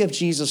maturity of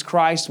Jesus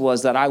Christ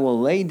was that I will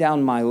lay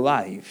down my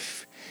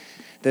life,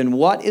 then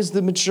what is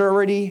the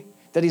maturity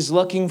that he's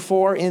looking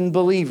for in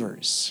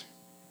believers?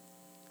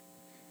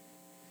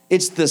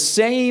 It's the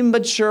same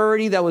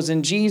maturity that was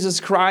in Jesus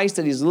Christ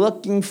that he's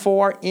looking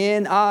for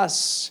in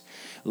us.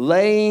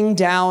 Laying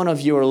down of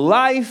your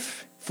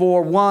life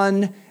for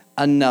one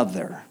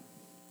another.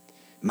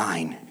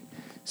 Mine,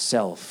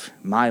 self,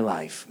 my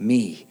life,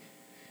 me,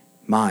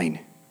 mine.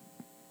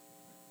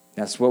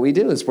 That's what we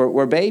do.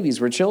 We're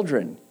babies, we're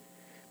children.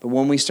 But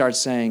when we start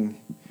saying,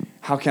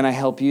 how can I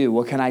help you?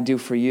 What can I do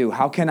for you?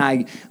 How can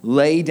I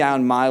lay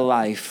down my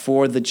life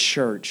for the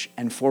church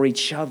and for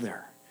each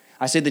other?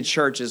 I say the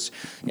church is,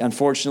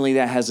 unfortunately,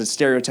 that has a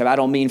stereotype. I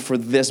don't mean for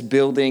this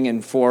building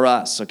and for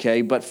us,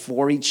 okay? But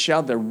for each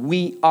other.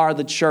 We are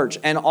the church,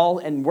 and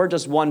we're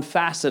just one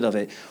facet of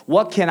it.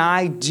 What can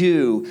I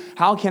do?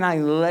 How can I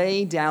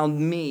lay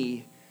down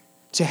me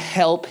to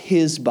help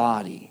his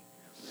body?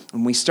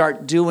 And we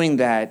start doing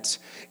that.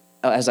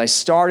 As I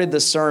started the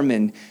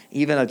sermon,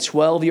 even a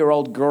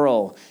 12-year-old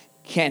girl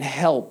can't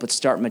help but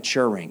start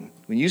maturing.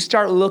 When you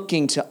start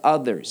looking to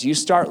others, you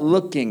start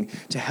looking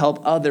to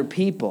help other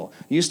people,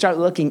 you start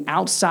looking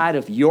outside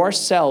of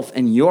yourself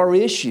and your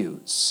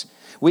issues.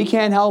 We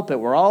can't help it.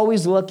 We're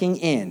always looking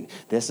in.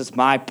 This is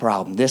my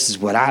problem. This is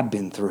what I've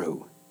been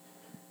through.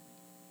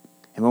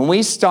 And when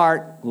we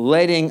start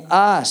letting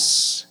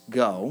us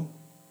go,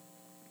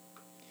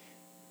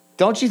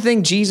 don't you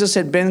think Jesus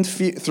had been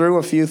through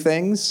a few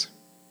things?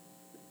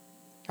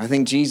 I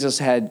think Jesus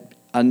had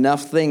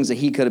enough things that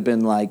he could have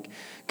been like,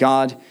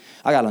 God,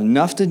 I got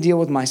enough to deal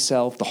with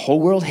myself. The whole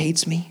world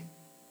hates me.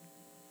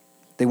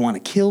 They want to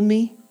kill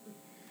me.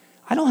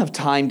 I don't have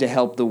time to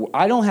help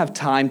I don't have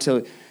time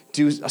to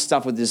do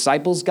stuff with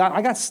disciples. God,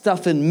 I got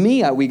stuff in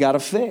me we got to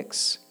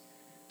fix.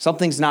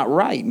 Something's not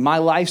right. My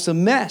life's a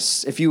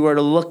mess if you were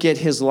to look at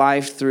his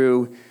life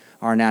through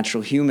our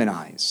natural human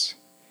eyes.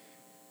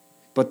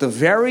 But the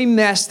very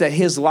mess that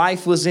his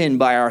life was in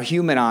by our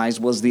human eyes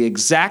was the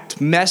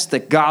exact mess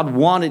that God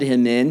wanted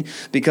him in,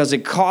 because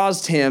it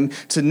caused him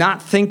to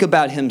not think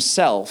about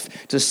himself,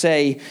 to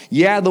say,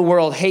 yeah, the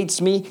world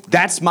hates me.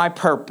 That's my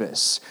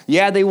purpose.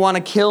 Yeah, they want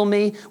to kill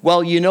me.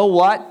 Well, you know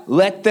what?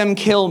 Let them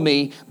kill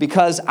me,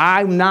 because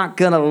I'm not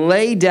going to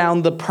lay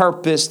down the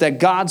purpose that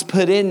God's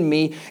put in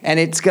me, and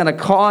it's going to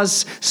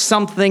cause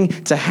something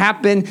to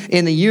happen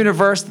in the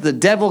universe that the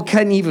devil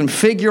couldn't even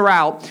figure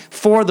out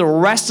for the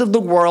rest of the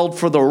world,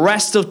 for the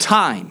rest of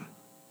time.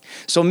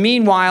 So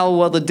meanwhile,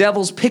 while the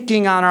devil's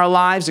picking on our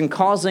lives and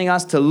causing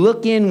us to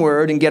look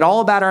inward and get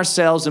all about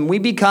ourselves, and we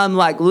become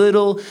like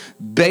little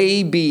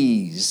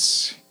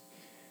babies.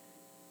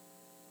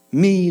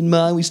 Me and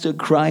mine, we start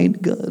crying to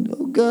God.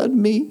 Oh God,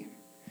 me.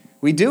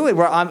 We do it.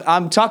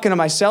 I'm talking to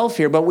myself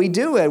here, but we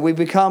do it. We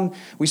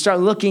start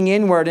looking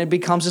inward, and it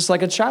becomes just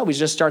like a child. We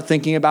just start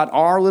thinking about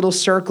our little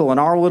circle and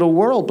our little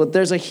world, but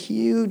there's a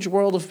huge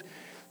world of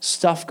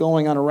stuff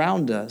going on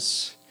around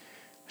us.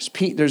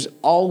 There's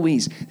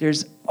always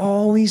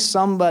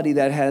somebody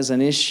that has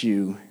an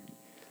issue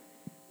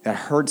that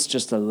hurts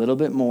just a little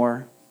bit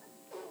more.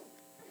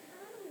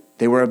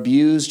 They were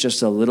abused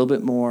just a little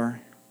bit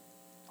more.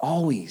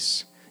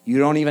 Always. You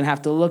don't even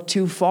have to look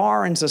too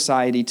far in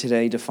society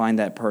today to find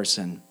that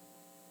person.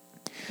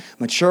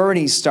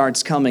 Maturity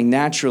starts coming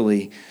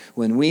naturally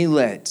when we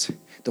let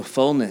the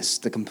fullness,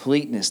 the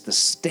completeness, the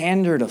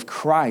standard of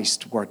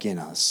Christ work in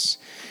us.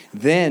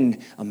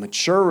 Then a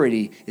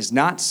maturity is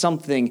not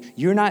something,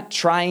 you're not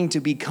trying to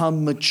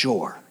become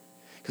mature.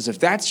 Because if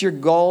that's your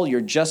goal,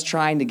 you're just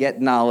trying to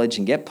get knowledge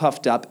and get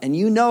puffed up. And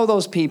you know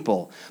those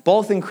people,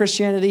 both in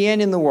Christianity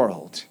and in the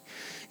world.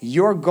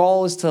 Your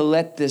goal is to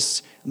let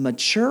this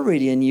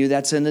maturity in you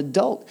that's an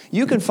adult.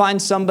 You can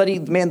find somebody,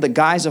 man, the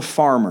guy's a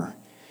farmer.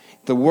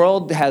 The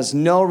world has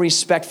no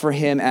respect for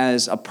him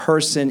as a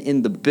person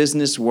in the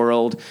business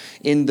world,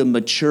 in the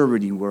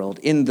maturity world,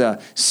 in the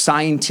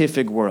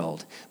scientific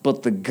world.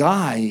 But the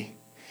guy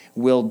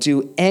will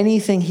do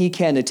anything he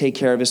can to take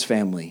care of his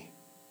family.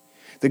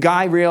 The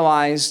guy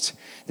realized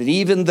that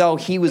even though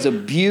he was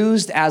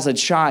abused as a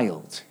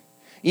child,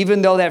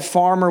 even though that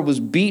farmer was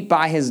beat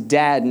by his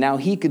dad, now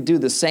he could do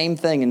the same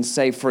thing and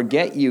say,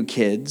 forget you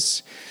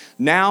kids.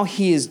 Now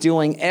he is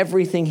doing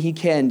everything he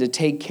can to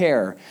take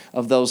care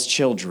of those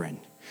children.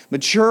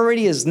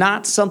 Maturity is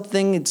not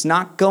something, it's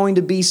not going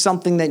to be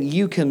something that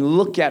you can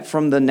look at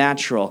from the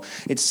natural.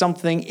 It's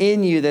something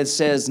in you that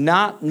says,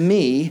 not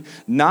me,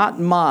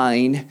 not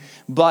mine,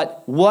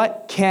 but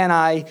what can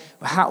I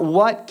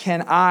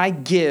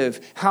give?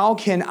 How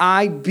can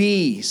I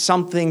be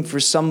something for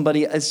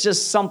somebody? It's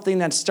just something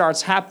that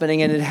starts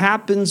happening, and it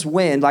happens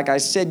when, like I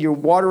said, you're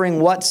watering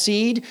what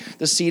seed?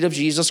 The seed of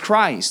Jesus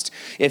Christ.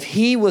 If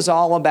he was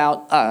all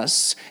about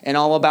us and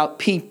all about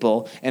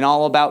people and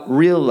all about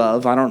real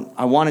love,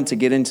 I wanted to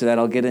get into that.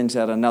 I'll get into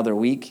that another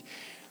week.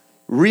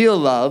 Real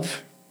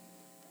love,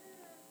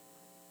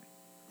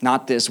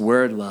 not this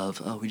word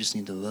love. Oh, we just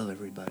need to love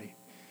everybody.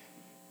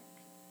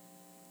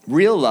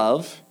 Real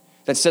love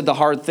that said the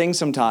hard thing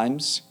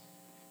sometimes,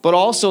 but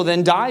also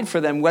then died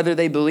for them, whether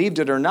they believed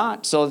it or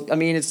not. So, I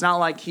mean, it's not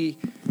like he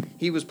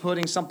was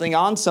putting something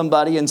on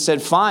somebody and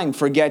said, fine,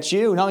 forget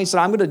you. No, he said,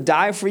 I'm going to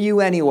die for you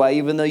anyway,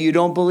 even though you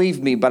don't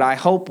believe me. But I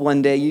hope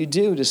one day you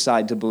do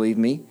decide to believe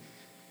me.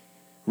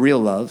 Real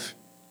love.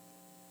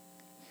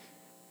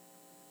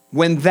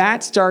 When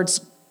that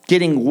starts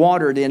getting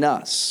watered in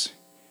us,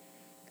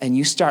 and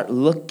you start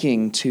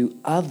looking to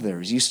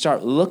others, you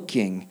start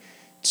looking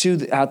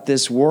at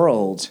this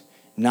world,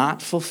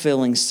 not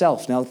fulfilling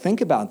self. Now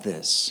think about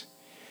this.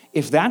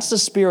 If that's the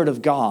Spirit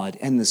of God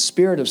and the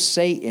spirit of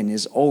Satan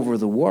is over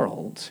the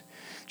world,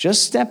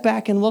 just step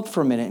back and look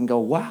for a minute and go,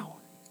 wow,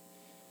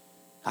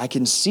 I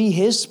can see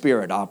his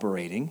spirit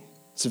operating.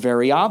 It's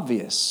very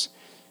obvious.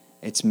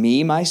 It's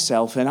me,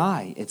 myself, and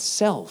I. It's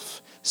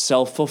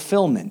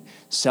self-fulfillment,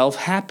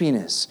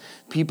 self-happiness.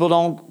 People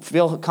don't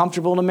feel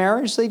comfortable in a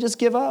marriage, they just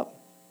give up.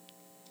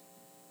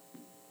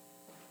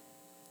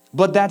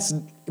 But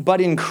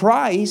in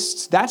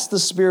Christ, that's the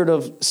spirit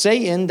of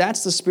Satan,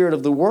 that's the spirit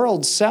of the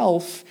world,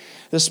 self.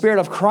 The spirit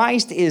of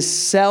Christ is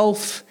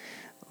selfless.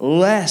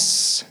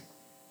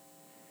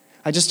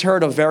 I just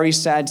heard a very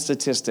sad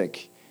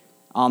statistic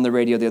on the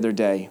radio the other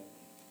day.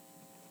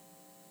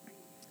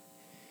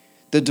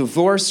 The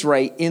divorce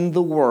rate in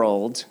the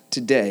world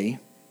today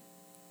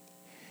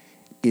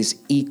is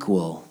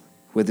equal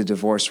with the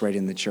divorce rate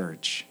in the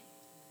church.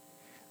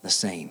 The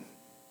same.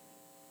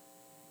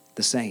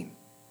 The same.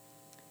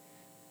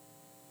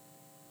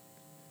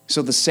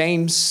 So the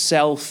same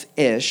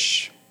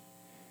selfishness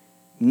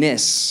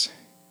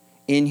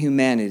in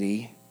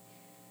humanity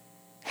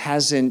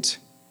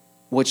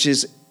which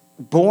is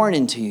born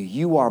into you.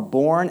 You are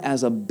born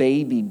as a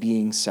baby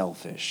being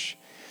selfish.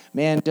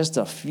 Man,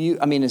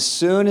 as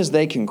soon as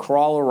they can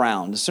crawl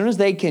around, as soon as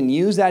they can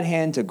use that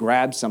hand to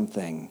grab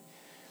something,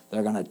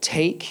 they're going to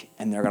take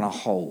and they're going to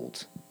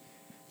hold.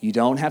 You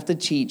don't have to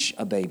teach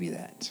a baby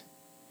that.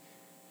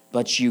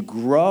 But you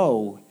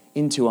grow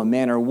into a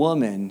man or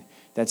woman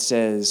that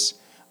says,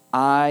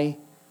 I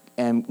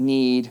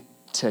need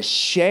to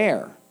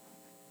share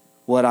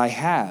what I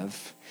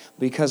have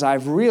because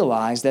I've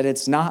realized that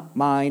it's not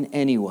mine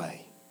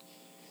anyway.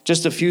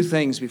 Just a few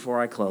things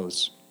before I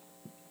close.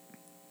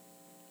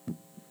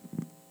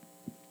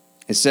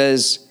 It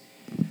says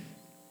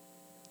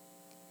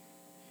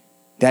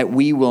that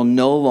we will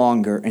no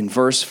longer, in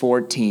verse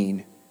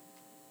 14,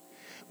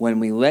 when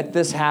we let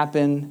this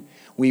happen,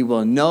 we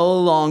will no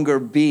longer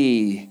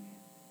be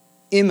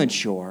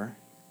immature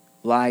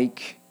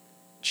like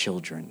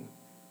children.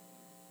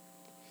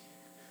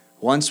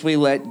 Once we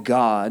let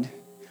God,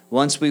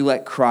 once we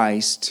let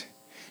Christ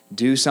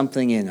do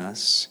something in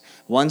us,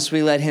 once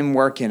we let him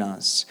work in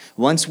us,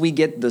 once we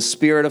get the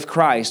Spirit of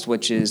Christ,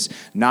 which is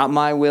not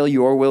my will,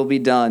 your will be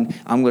done,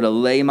 I'm going to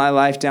lay my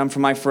life down for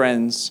my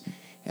friends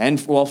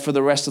and, well, for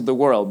the rest of the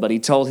world. But he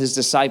told his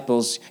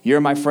disciples,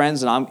 you're my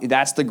friends, and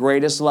that's the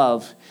greatest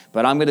love,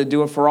 but I'm going to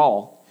do it for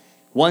all.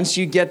 Once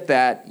you get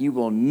that, you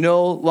will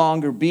no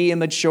longer be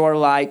immature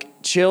like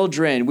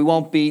children. We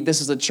won't be,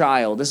 this is a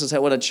child. This is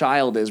what a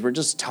child is. We're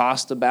just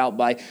tossed about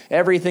by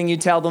everything you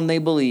tell them they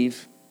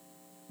believe.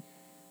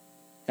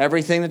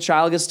 Everything the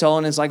child gets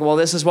told is like, well,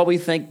 this is what we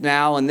think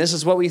now, and this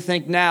is what we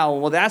think now.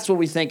 Well, that's what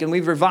we think, and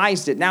we've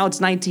revised it. Now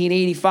it's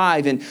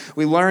 1985, and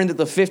we learned that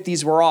the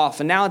 50s were off,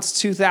 and now it's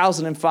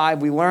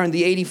 2005. We learned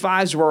the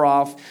 85s were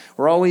off.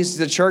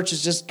 The church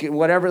is just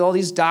whatever, all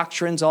these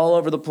doctrines all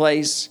over the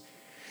place.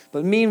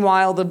 But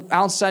meanwhile, the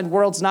outside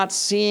world's not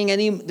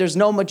seeing there's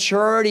no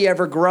maturity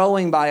ever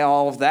growing by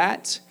all of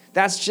that.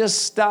 That's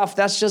just stuff.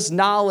 That's just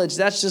knowledge.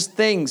 That's just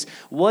things.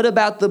 What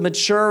about the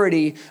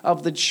maturity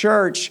of the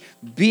church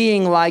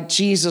being like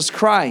Jesus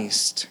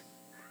Christ?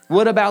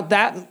 What about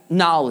that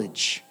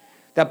knowledge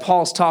that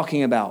Paul's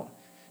talking about?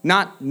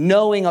 Not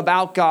knowing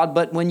about God,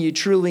 but when you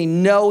truly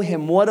know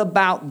him, what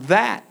about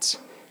that?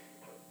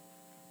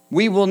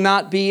 We will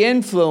not be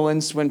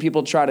influenced when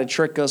people try to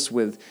trick us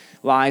with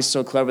lies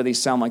so clever they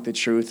sound like the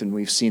truth, and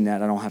we've seen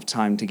that. I don't have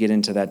time to get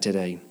into that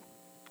today.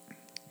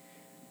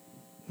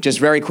 Just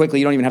very quickly,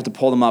 you don't even have to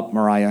pull them up,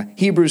 Mariah.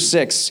 Hebrews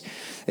 6,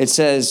 it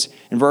says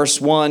in verse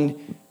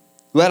 1,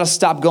 let us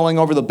stop going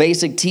over the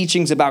basic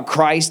teachings about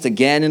Christ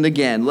again and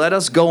again. Let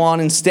us go on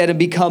instead and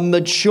become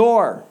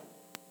mature.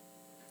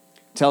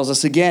 Tells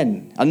us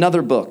again,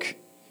 another book.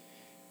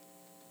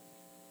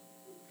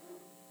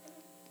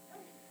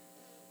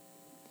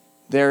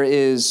 There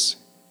is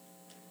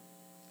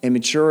a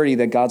maturity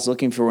that God's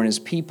looking for in his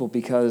people,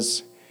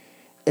 because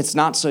it's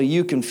not so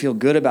you can feel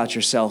good about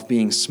yourself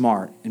being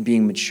smart and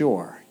being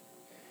mature.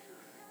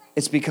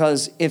 It's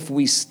because if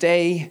we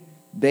stay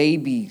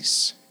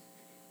babies,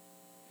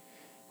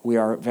 we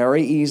are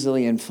very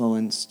easily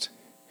influenced.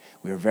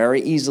 We are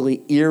very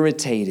easily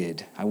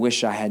irritated. I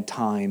wish I had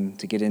time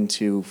to get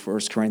into 1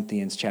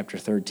 Corinthians chapter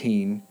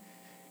 13.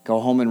 Go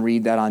home and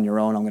read that on your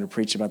own. I'm going to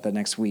preach about that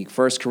next week.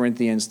 1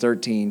 Corinthians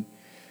 13.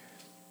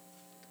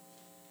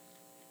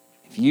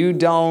 If you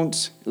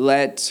don't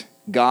let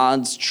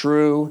God's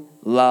true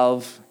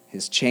love,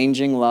 his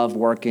changing love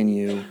work in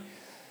you,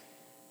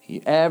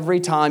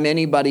 every time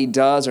anybody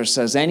does or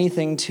says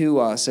anything to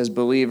us as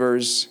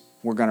believers,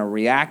 we're going to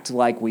react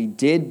like we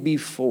did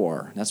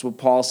before. That's what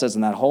Paul says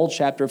in that whole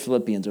chapter of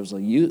Philippians. It was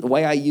the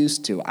way I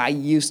used to. I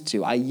used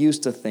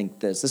to think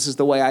this. This is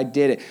the way I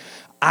did it.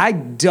 I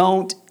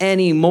don't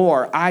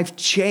anymore. I've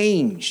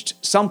changed.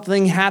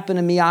 Something happened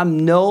to me.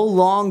 I'm no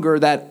longer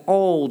that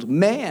old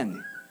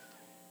man.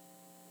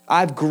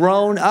 I've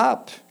grown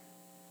up.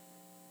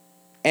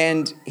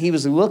 And he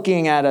was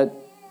looking at a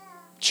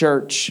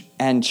church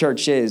and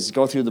churches.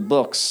 Go through the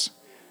books.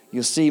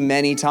 You'll see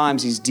many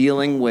times he's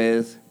dealing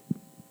with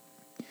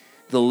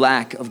the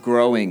lack of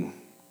growing.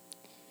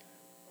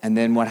 And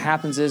then what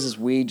happens is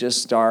we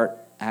just start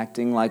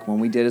acting like when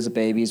we did as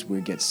babies.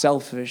 We get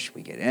selfish,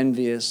 we get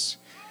envious,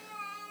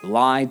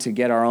 lie to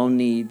get our own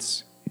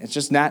needs. It's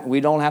just not,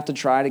 we don't have to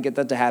try to get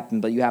that to happen,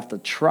 but you have to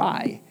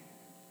try.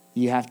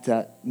 You have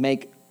to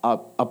make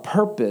a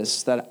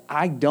purpose that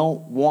I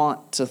don't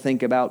want to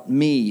think about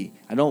me.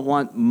 I don't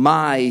want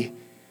my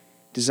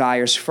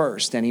desires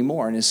first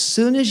anymore. And as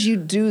soon as you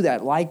do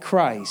that, like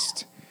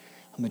Christ,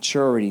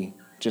 maturity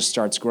just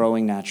starts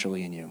growing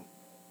naturally in you.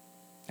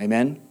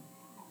 Amen?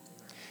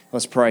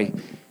 Let's pray.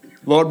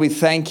 Lord, we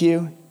thank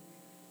you.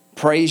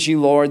 Praise you,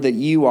 Lord, that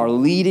you are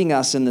leading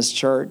us in this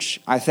church.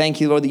 I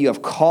thank you, Lord, that you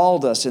have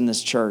called us in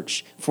this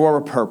church for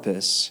a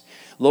purpose.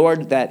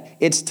 Lord, that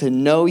it's to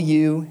know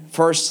you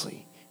firstly.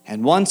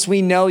 And once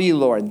we know you,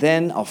 Lord,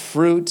 then a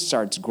fruit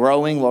starts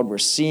growing. Lord, we're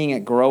seeing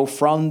it grow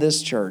from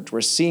this church.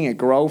 We're seeing it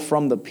grow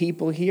from the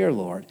people here,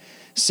 Lord.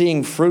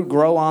 Seeing fruit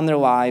grow on their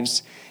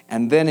lives.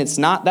 And then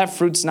that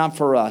fruit's not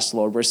for us,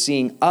 Lord. We're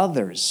seeing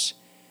others.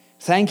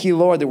 Thank you,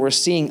 Lord, that we're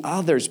seeing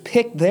others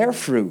pick their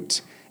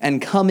fruit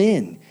and come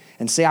in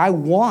and say, I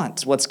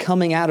want what's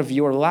coming out of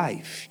your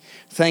life.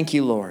 Thank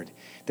you, Lord,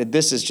 that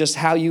this is just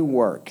how you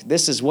work.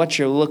 This is what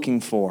you're looking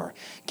for.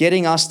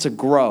 Getting us to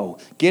grow,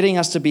 getting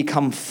us to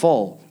become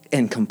full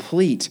and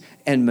complete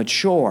and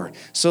mature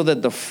so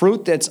that the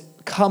fruit that's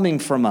coming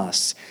from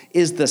us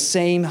is the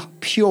same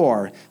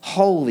pure,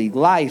 holy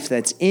life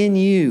that's in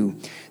you.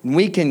 And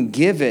we can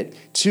give it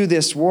to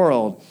this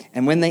world.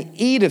 And when they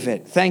eat of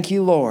it, thank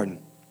you, Lord,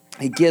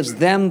 it gives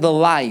them the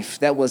life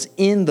that was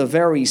in the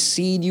very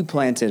seed you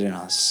planted in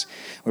us.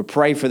 We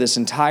pray for this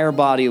entire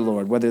body,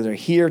 Lord, whether they're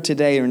here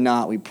today or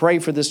not. We pray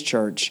for this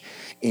church.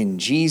 In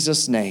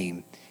Jesus'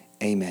 name,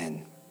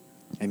 amen.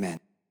 Amen.